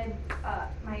invited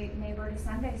my neighbor to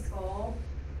Sunday school.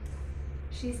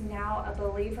 She's now a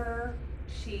believer.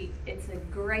 It's a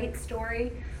great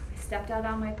story. I stepped out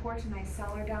on my porch and I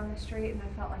saw her down the street, and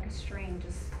I felt like a string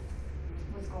just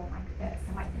was going like this.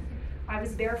 And I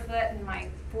was barefoot, and my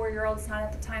 4-year-old son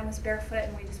at the time was barefoot,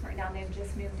 and we just went down there and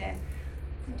just moved in.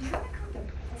 Do you want to come to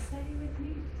Bible study with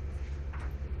me?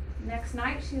 Next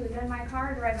night, she was in my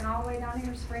car driving all the way down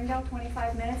here to Springdale,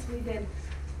 25 minutes. We did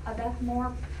a Beth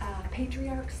Moore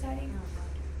patriarch study.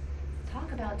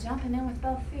 Talk about jumping in with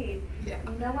both feet. Yeah.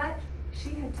 You know what?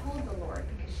 She had told the Lord,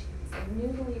 because she was a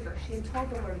new believer, she had told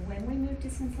the Lord, when we move to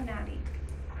Cincinnati,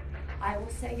 I will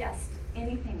say yes to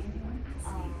anything anyone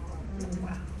asks me.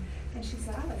 Wow. And she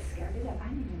said, I was scared to death. I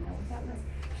didn't even know what that was.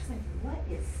 She's like, what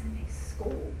is Sunday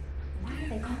school? Why do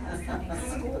they call it Sunday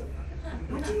school?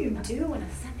 What do you do in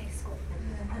a Sunday school?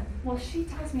 Well, she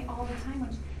tells me all the time,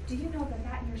 do you know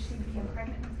that year she became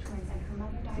pregnant with twins and her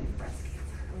mother died of breast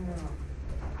cancer?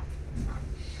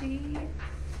 She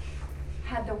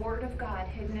had the Word of God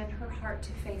hidden in her heart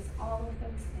to face all of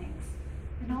those things.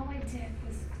 And all I did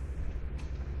was,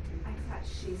 I thought,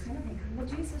 she's going to make her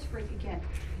little Jesus freak again.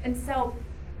 And so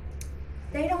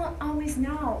they don't always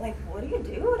know, like, what do you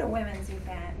do at a women's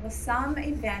event? Well, some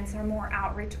events are more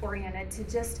outreach oriented to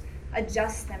just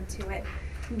adjust them to it.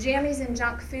 Jammies and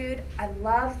junk food, I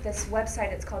love this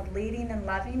website. It's called Leading and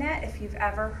Loving It. If you've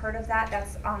ever heard of that,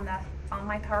 that's on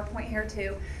my PowerPoint here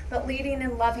too. But Leading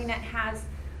and Loving It has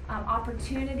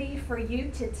opportunity for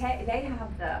you to take. They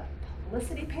have the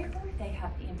publicity paper, they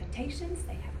have the invitations,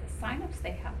 they have the sign-ups,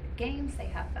 they have the games, they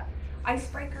have the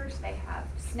icebreakers, they have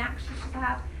snacks you should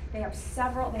have. They have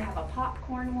several. They have a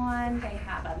popcorn one. They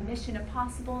have a Mission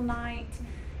Impossible night.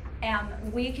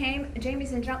 And we came,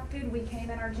 Jammies and junk food, we came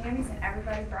in our jammies and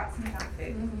everybody brought some junk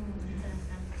food.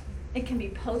 It can be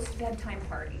post-bedtime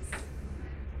parties,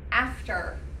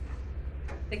 after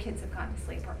the kids have gone to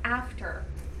sleep, or after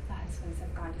the husbands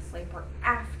have gone to sleep, or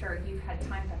after you've had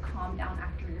time to calm down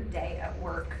after your day at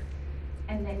work,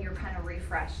 and then you're kind of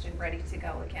refreshed and ready to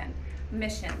go again.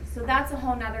 mission. So that's a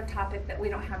whole nother topic that we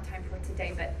don't have time for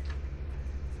today, but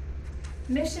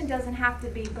mission doesn't have to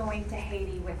be going to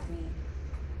Haiti with me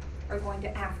or going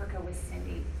to Africa with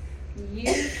Cindy.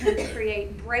 You can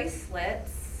create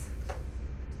bracelets.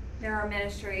 There are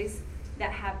ministries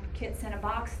that have kits in a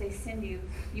box they send you.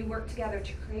 You work together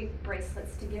to create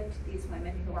bracelets to give to these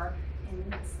women who are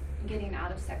getting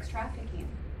out of sex trafficking.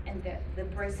 And the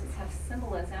bracelets have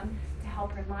symbolism to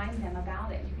help remind them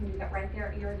about it. You can do that right there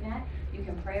at your event. You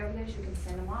can pray over this. You can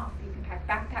send them off. You can pack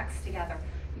backpacks together.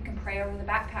 You can pray over the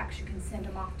backpacks. You can send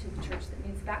them off to the church that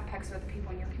needs backpacks or the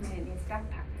people in your community that needs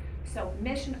backpacks. So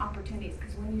mission opportunities,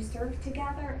 because when you serve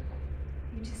together,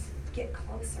 you just get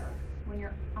closer when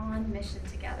you're on mission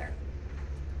together.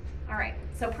 All right,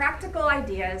 so practical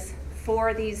ideas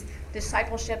for these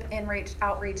discipleship, inreach,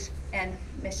 outreach, and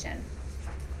mission.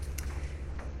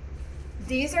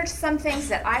 These are some things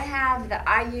that I have, that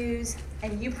I use,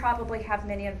 and you probably have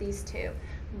many of these too.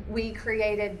 We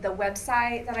created the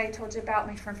website that I told you about.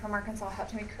 My friend from Arkansas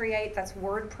helped me create. That's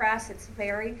WordPress. It's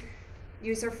very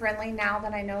user-friendly now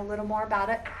that I know a little more about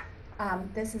it.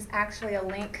 This is actually a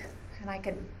link, and I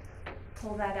could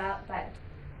pull that up, but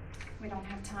we don't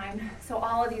have time. So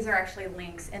all of these are actually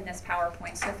links in this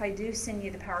PowerPoint. So if I do send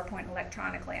you the PowerPoint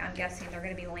electronically, I'm guessing they're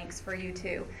going to be links for you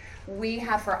too. We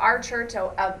have for our church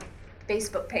a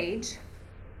Facebook page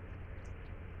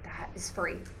that is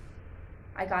free.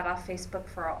 I got off Facebook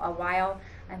for a while,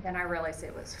 and then I realized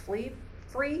it was free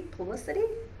publicity.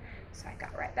 So I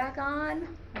got right back on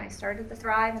when I started the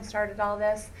Thrive and started all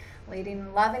this, leading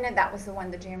and loving it. That was the one,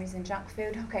 the jammies and junk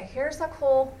food. Okay, here's a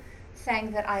cool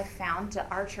thing that I found that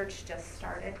our church just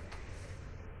started.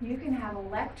 You can have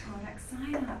electronic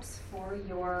sign-ups for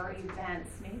your events.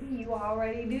 Maybe you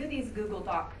already do these Google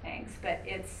Doc things, but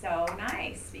it's so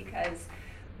nice because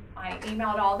I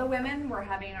emailed all the women. We're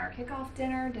having our kickoff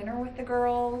dinner with the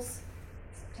girls,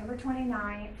 September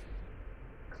 29th.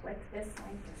 Click this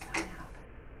link to sign up.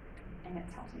 And it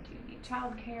tells me, do you need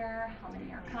childcare, how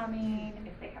many are coming,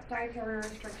 if they have dietary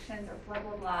restrictions, or blah,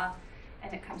 blah, blah.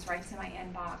 And it comes right to my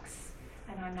inbox.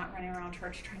 And I'm not running around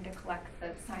church trying to collect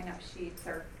the sign-up sheets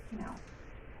or,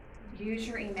 use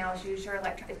your emails, use your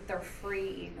they're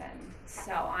free even.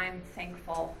 So I'm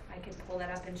thankful I could pull that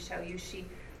up and show you.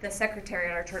 The secretary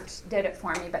at our church did it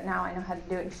for me, but now I know how to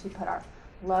do it, and she put our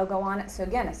logo on it. So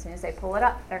again, as soon as they pull it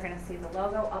up, they're going to see the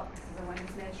logo. Oh, this is a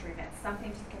women's ministry event.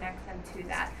 Something to connect them to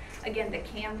that. Again, the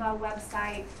Canva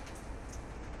website,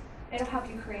 it'll help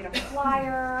you create a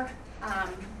flyer,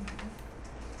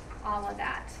 all of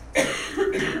that.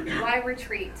 Why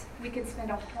retreat? We could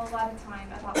spend a whole lot of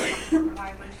time about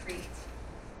why retreat.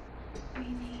 We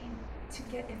need to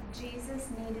get, if Jesus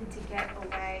needed to get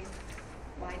away,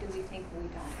 why do we think we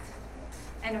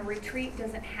don't? And a retreat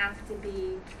doesn't have to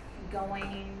be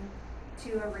going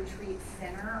to a retreat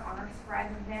center. On our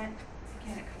Thrive event,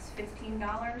 again, it costs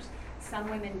 $15. Some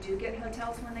women do get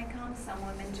hotels when they come. Some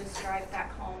women just drive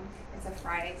back home. It's a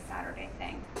Friday, Saturday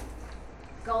thing.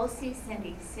 Go see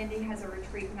Cindy. Cindy has a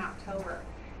retreat in October.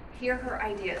 Hear her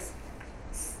ideas.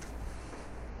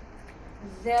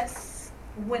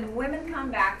 When women come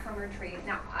back from retreat,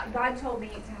 now God told me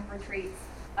to have retreats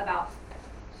about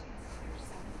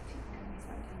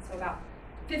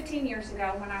 15 years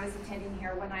ago when I was attending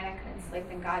here. One night I couldn't sleep,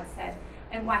 and God said,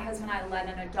 and my husband and I led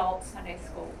an adult Sunday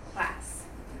school class.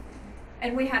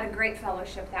 And we had a great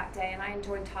fellowship that day, and I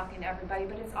enjoyed talking to everybody,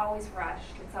 but it's always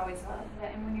rushed. It's always,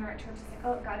 and when you're at church, it's like,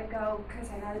 oh, gotta go, because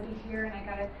I gotta be here,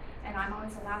 and I'm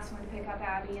always the last one to pick up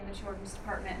Abby in the children's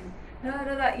department, and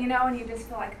and you just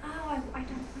feel like, oh, I don't want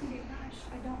to be rushed.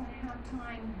 I don't want to have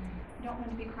time. I don't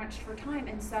want to be crunched for time.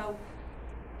 And so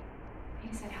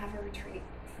he said, have a retreat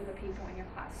for the people in your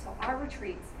class. So our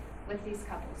retreats with these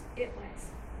couples, it was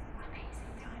an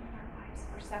amazing time in our lives.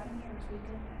 For 7 years, we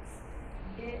did this.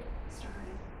 It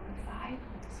started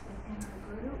revivals within our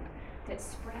group that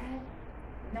spread.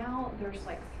 Now there's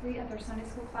like 3 other Sunday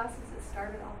school classes that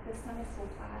started off this Sunday school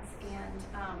class,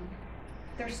 and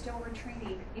they're still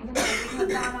retreating. Even though we have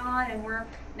gone on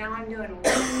and I'm doing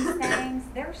women's things,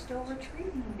 they're still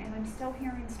retreating, and I'm still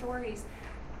hearing stories.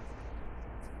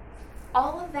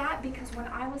 All of that because when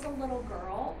I was a little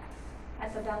girl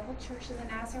at the Bethel Church of the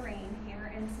Nazarene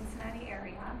here in the Cincinnati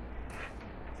area,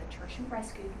 the church who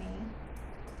rescued me,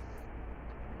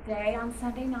 they on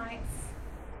Sunday nights,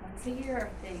 once a year,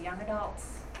 the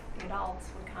adults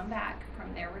would come back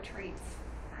from their retreats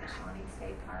at Shawnee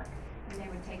State Park, and they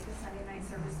would take the Sunday night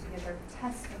service to give their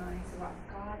testimonies of what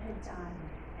God had done.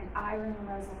 And I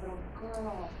remember as a little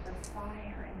girl, the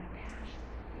fire and the passion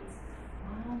these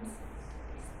moms,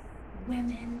 these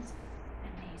women,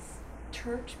 and these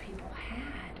church people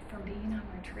had from being on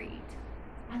retreat.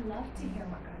 I love to hear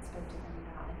what God spoke to them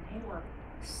about, and they were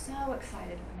so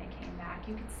excited when they came back.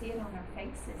 You could see it on their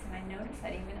faces, and I noticed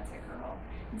that even as a girl.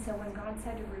 And so when God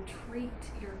said to retreat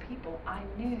your people, I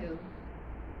knew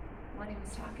what he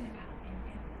was talking about, and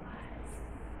it was.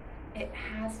 It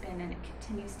has been, and it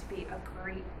continues to be a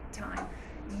great time.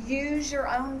 Use your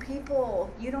own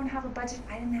people. You don't have a budget.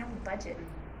 I didn't have a budget.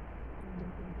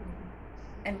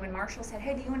 And when Marshall said,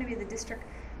 hey, do you want to be the district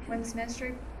women's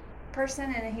ministry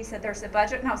person? And he said, there's a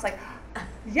budget. And I was like,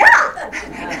 yeah,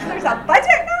 there's a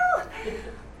budget now.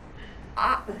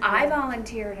 I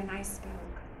volunteered and I spoke.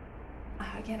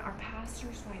 Again, our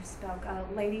pastor's wife spoke. A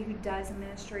lady who does a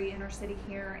ministry inner city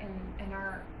here in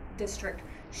our district,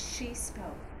 she spoke.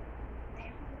 They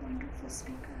were wonderful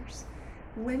speakers.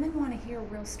 Women want to hear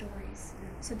real stories.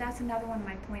 So that's another one of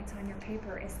my points on your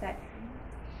paper is that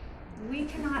we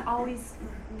cannot always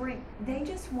bring, they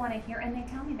just want to hear, and they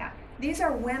tell me that. These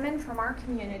are women from our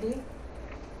community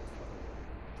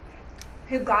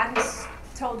who God has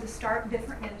told to start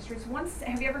different ministries.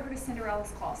 Have you ever heard of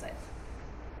Cinderella's Closet?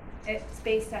 It's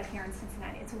based out here in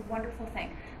Cincinnati. It's a wonderful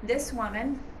thing. This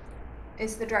woman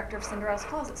is the director of Cinderella's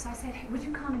Closet. So I said, hey, would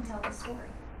you come and tell the story?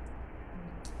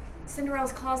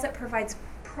 Cinderella's Closet provides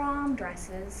prom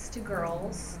dresses to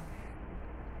girls,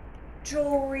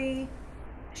 jewelry,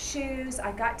 shoes.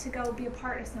 I got to go be a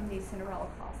part of some of these Cinderella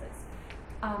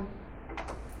closets.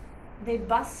 They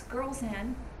bus girls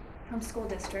in from school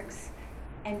districts,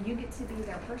 and you get to be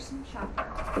their personal shopper,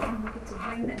 and you get to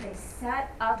bring them. They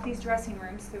set up these dressing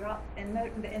rooms throughout in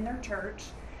their church.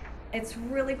 It's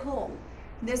really cool.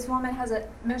 This woman has a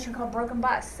ministry called Broken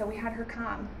Bus, so we had her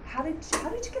come. How did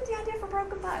you get the idea for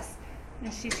Broken Bus?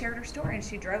 And she shared her story, and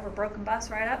she drove her broken bus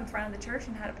right up in front of the church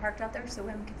and had it parked out there so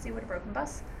women could see what a broken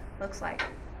bus looks like.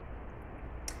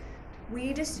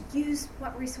 We just use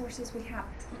what resources we have.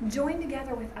 Join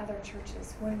together with other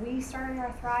churches. When we started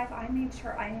our Thrive, I made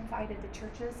sure I invited the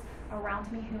churches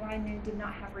around me who I knew did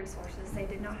not have resources. They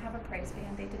did not have a praise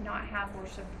band. They did not have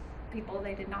worship people.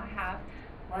 They did not have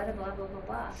blah, blah, blah, blah, blah,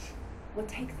 blah. We'll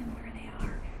take them where they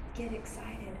are. Get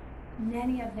excited.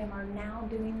 Many of them are now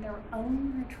doing their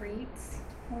own retreats.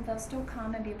 Well, they'll still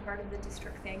come and be a part of the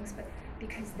district things, but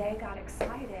because they got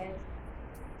excited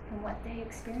from what they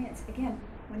experienced. Again,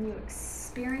 when you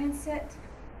experience it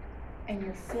and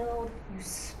you're filled, you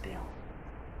spill.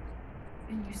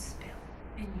 And you spill.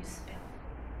 And you spill.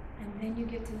 And then you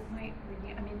get to the point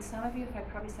where some of you, if I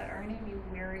probably said, are any of you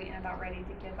weary and about ready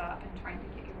to give up and trying to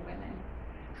get your women?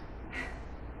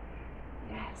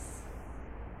 Yes.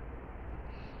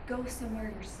 Go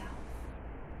somewhere yourself.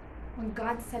 When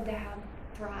God said to have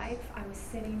Thrive, I was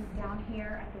sitting down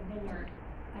here at the Vineyard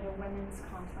at a women's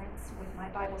conference with my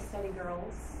Bible study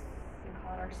girls. We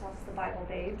called ourselves the Bible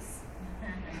Babes.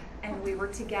 And we were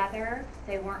together.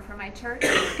 They weren't from my church,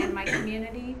 in my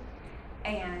community.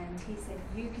 And he said,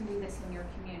 you can do this in your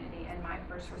community. And my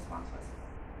first response was,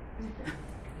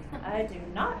 I do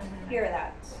not hear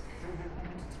that. I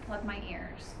wanted to plug my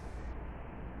ears.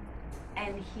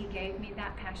 And he gave me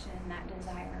that passion and that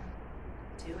desire.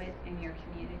 Do it in your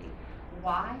community.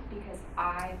 Why? Because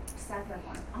I sat there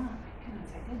going, oh my goodness,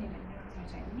 I didn't even know how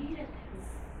much I needed this.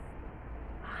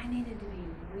 I needed to be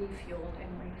refueled and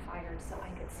refired so I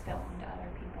could spill onto other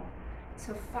people.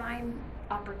 So find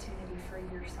opportunity for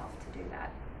yourself to do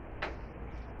that.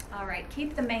 All right,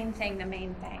 keep the main thing the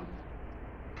main thing.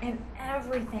 In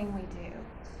everything we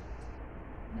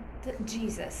do.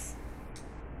 Jesus.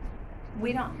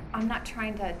 I'm not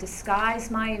trying to disguise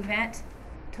my event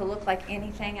to look like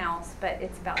anything else, but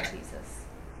it's about Jesus.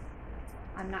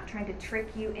 I'm not trying to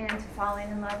trick you into falling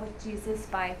in love with Jesus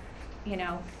by,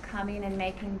 coming and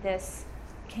making this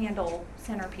candle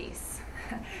centerpiece.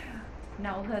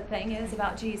 No, the thing is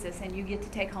about Jesus, and you get to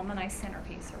take home a nice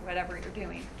centerpiece or whatever you're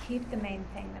doing. Keep the main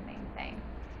thing the main thing.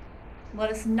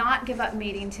 Let us not give up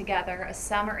meeting together, as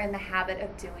some are in the habit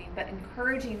of doing, but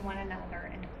encouraging one another,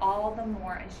 and all the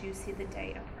more as you see the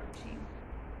day approaching.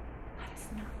 Let us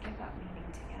not give up meeting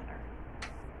together.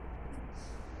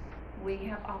 We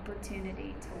have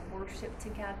opportunity to worship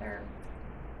together,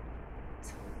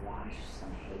 to wash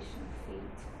some Haitian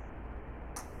feet.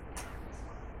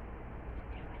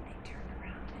 And when they turn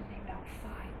around and they about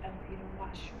fight over you to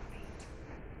wash your feet,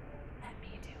 let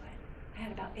me do it. I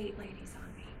had about 8 ladies on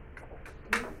me.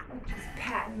 Just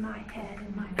patting my head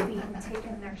and my feet and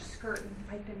taking their skirt and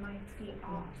wiping my feet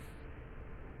off.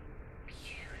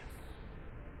 Beautiful.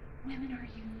 Women are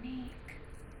unique.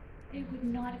 They would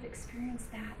not have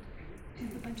experienced that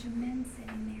with a bunch of men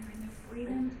sitting there, and the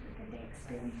freedom that they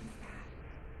experienced that.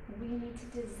 We need to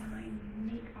design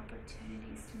unique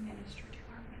opportunities to minister to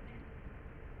our women.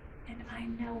 And I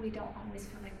know we don't always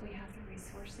feel like we have the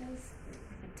resources or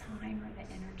the the time or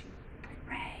the energy to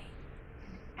pray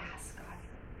and ask God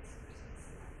for resources.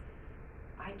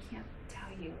 I can't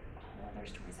tell you all other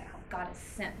stories of how God has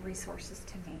sent resources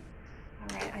to me.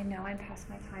 All right, I know I'm past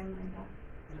my time, Linda.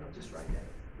 No, just right there.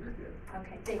 You're good.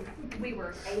 Okay, we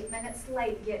were 8 minutes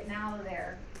late getting out of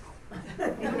there.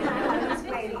 I was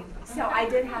waiting. So I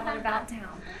did have an about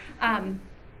town.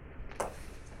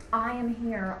 I am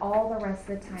here all the rest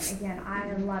of the time. Again,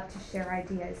 I love to share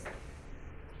ideas.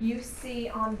 You see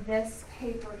on this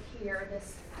paper here,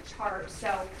 this chart,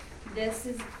 so this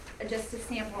is just a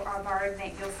sample of our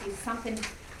event. You'll see something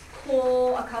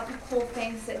cool, a couple cool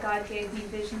things that God gave me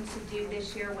vision to do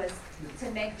this year was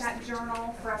to make that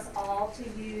journal for us all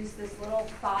to use, this little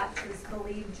thought, this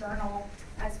believe journal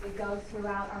as we go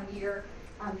throughout our year.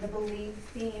 The believe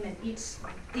theme, and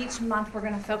each month we're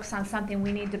going to focus on something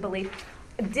we need to believe.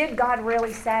 Did God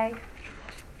really say?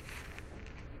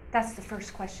 That's the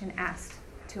first question asked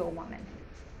to a woman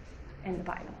in the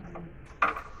Bible.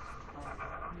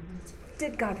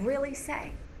 Did God really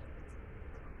say?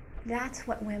 That's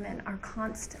what women are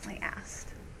constantly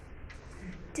asked.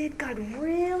 Did God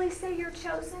really say you're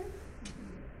chosen?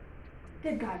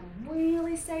 Did God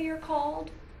really say you're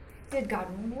called? Did God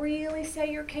really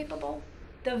say you're capable?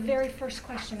 The very first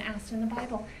question asked in the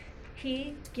Bible.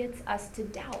 He gets us to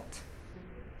doubt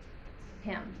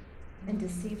him and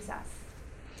deceives us.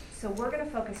 So we're going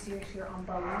to focus this year on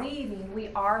believing we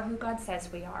are who God says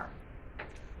we are.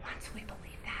 Once we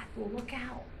believe that, look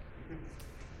out.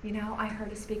 You know, I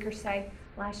heard a speaker say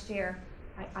last year,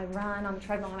 I run on the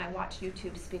treadmill and I watch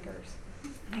YouTube speakers.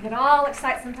 And I get all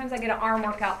excited. Sometimes I get an arm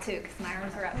workout too because my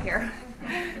arms are up here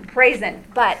praising.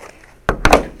 But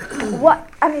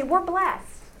we're blessed.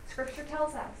 Scripture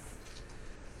tells us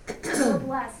we're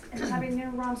blessed and having new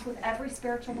realms with every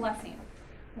spiritual blessing.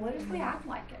 What if we act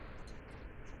like it?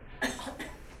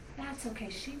 That's okay.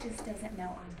 She just doesn't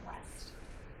know I'm blessed.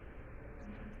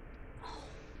 Oh,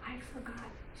 I forgot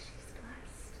she's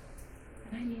blessed.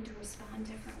 And I need to respond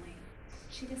differently.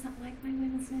 She doesn't like my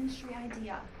women's ministry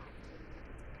idea.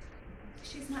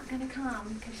 She's not going to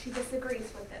come because she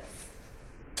disagrees with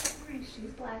this. All right,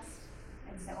 she's blessed,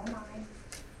 and so am I.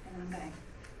 And I'm going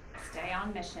to stay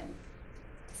on mission.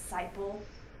 Disciple,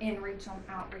 in-reach them,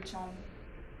 outreach them,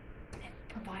 and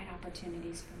provide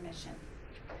opportunities for mission.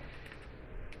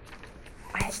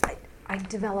 I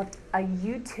developed a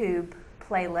YouTube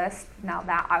playlist. Now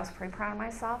that I was pretty proud of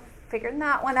myself, figuring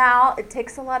that one out. It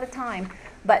takes a lot of time,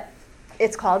 but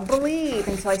it's called Believe,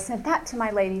 and so I sent that to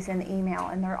my ladies in the email,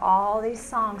 and there are all these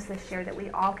songs this year that we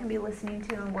all can be listening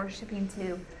to and worshiping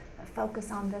to that focus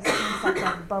on this concept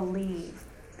of believe.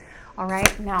 All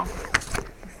right, now,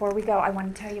 before we go, I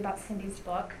want to tell you about Cindy's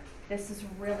book. This is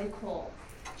really cool.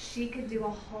 She could do a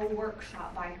whole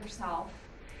workshop by herself.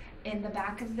 In the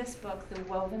back of this book, the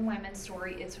Woven Women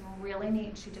story, it's really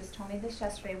neat. She just told me this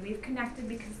yesterday. We've connected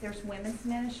because there's Women's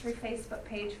Ministry Facebook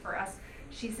page for us.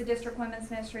 She's the district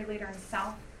women's ministry leader in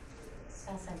South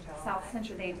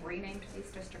Central. They've renamed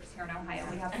these districts here in Ohio.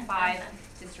 We have 5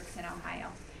 districts in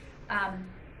Ohio.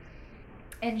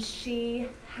 And she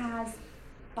has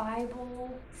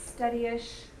Bible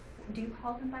study-ish. Do you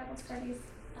call them Bible studies?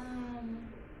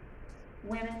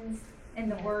 Women's in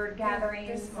the Word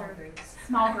gatherings. Small groups.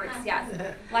 Small groups,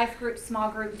 yes. Life group, small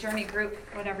group, journey group,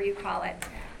 whatever you call it.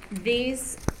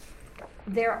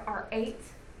 There are 8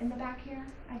 in the back here,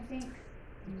 I think.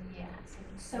 Yes.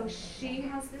 So she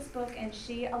has this book, and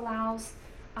she allows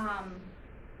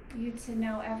you to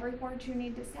know every word you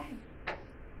need to say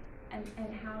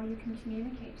and how you can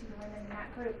communicate to the women in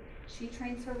that group. She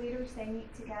trains her leaders. They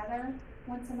meet together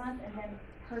once a month, and then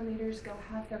her leaders go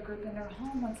have their group in their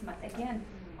home once a month, again,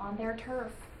 on their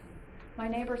turf. My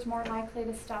neighbor's more likely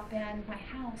to stop in my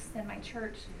house than my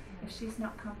church if she's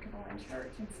not comfortable in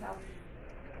church. And so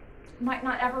might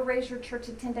not ever raise your church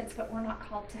attendance, but we're not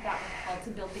called to that. We're called to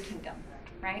build the kingdom,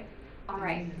 right? All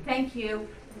right. Thank you.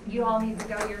 You all need to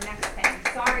go to your next thing.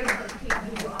 Sorry for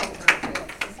keeping you over.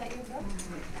 Is that your book?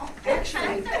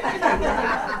 Actually,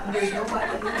 there's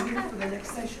nobody in here for the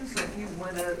next session, so if you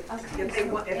want to, if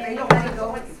they don't want to go,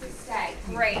 wants to stay.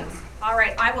 Great. All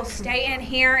right. I will stay in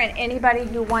here, and anybody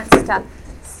who wants to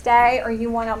stay or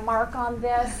you want to mark on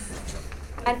this.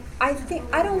 And I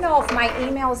don't know if my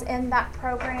email's in that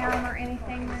program or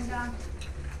anything, Linda.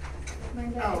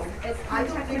 Oh, is I don't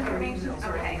contact think your information? emails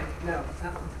are Okay. No.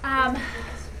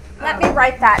 Let me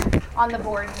write that on the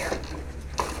board here.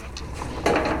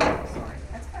 Sorry.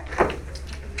 That's fine.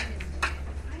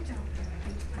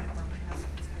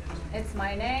 It's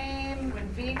my name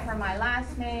would be for my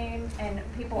last name, and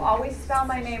people always spell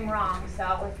my name wrong.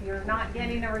 So if you're not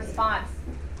getting a response,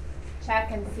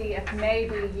 check and see if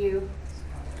maybe you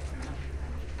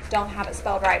don't have it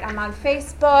spelled right. I'm on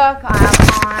Facebook.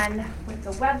 I'm on with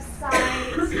the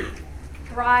website,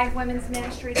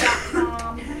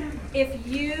 ThriveWomen'sMinistry.com. If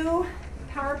you,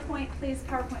 PowerPoint, please,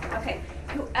 PowerPoint. Okay,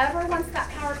 whoever wants that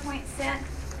PowerPoint sent,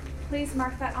 please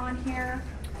mark that on here,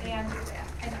 and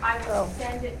I will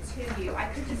send it to you. I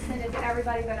could just send it to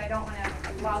everybody, but I don't want to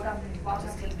log up. I'll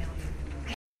just email you.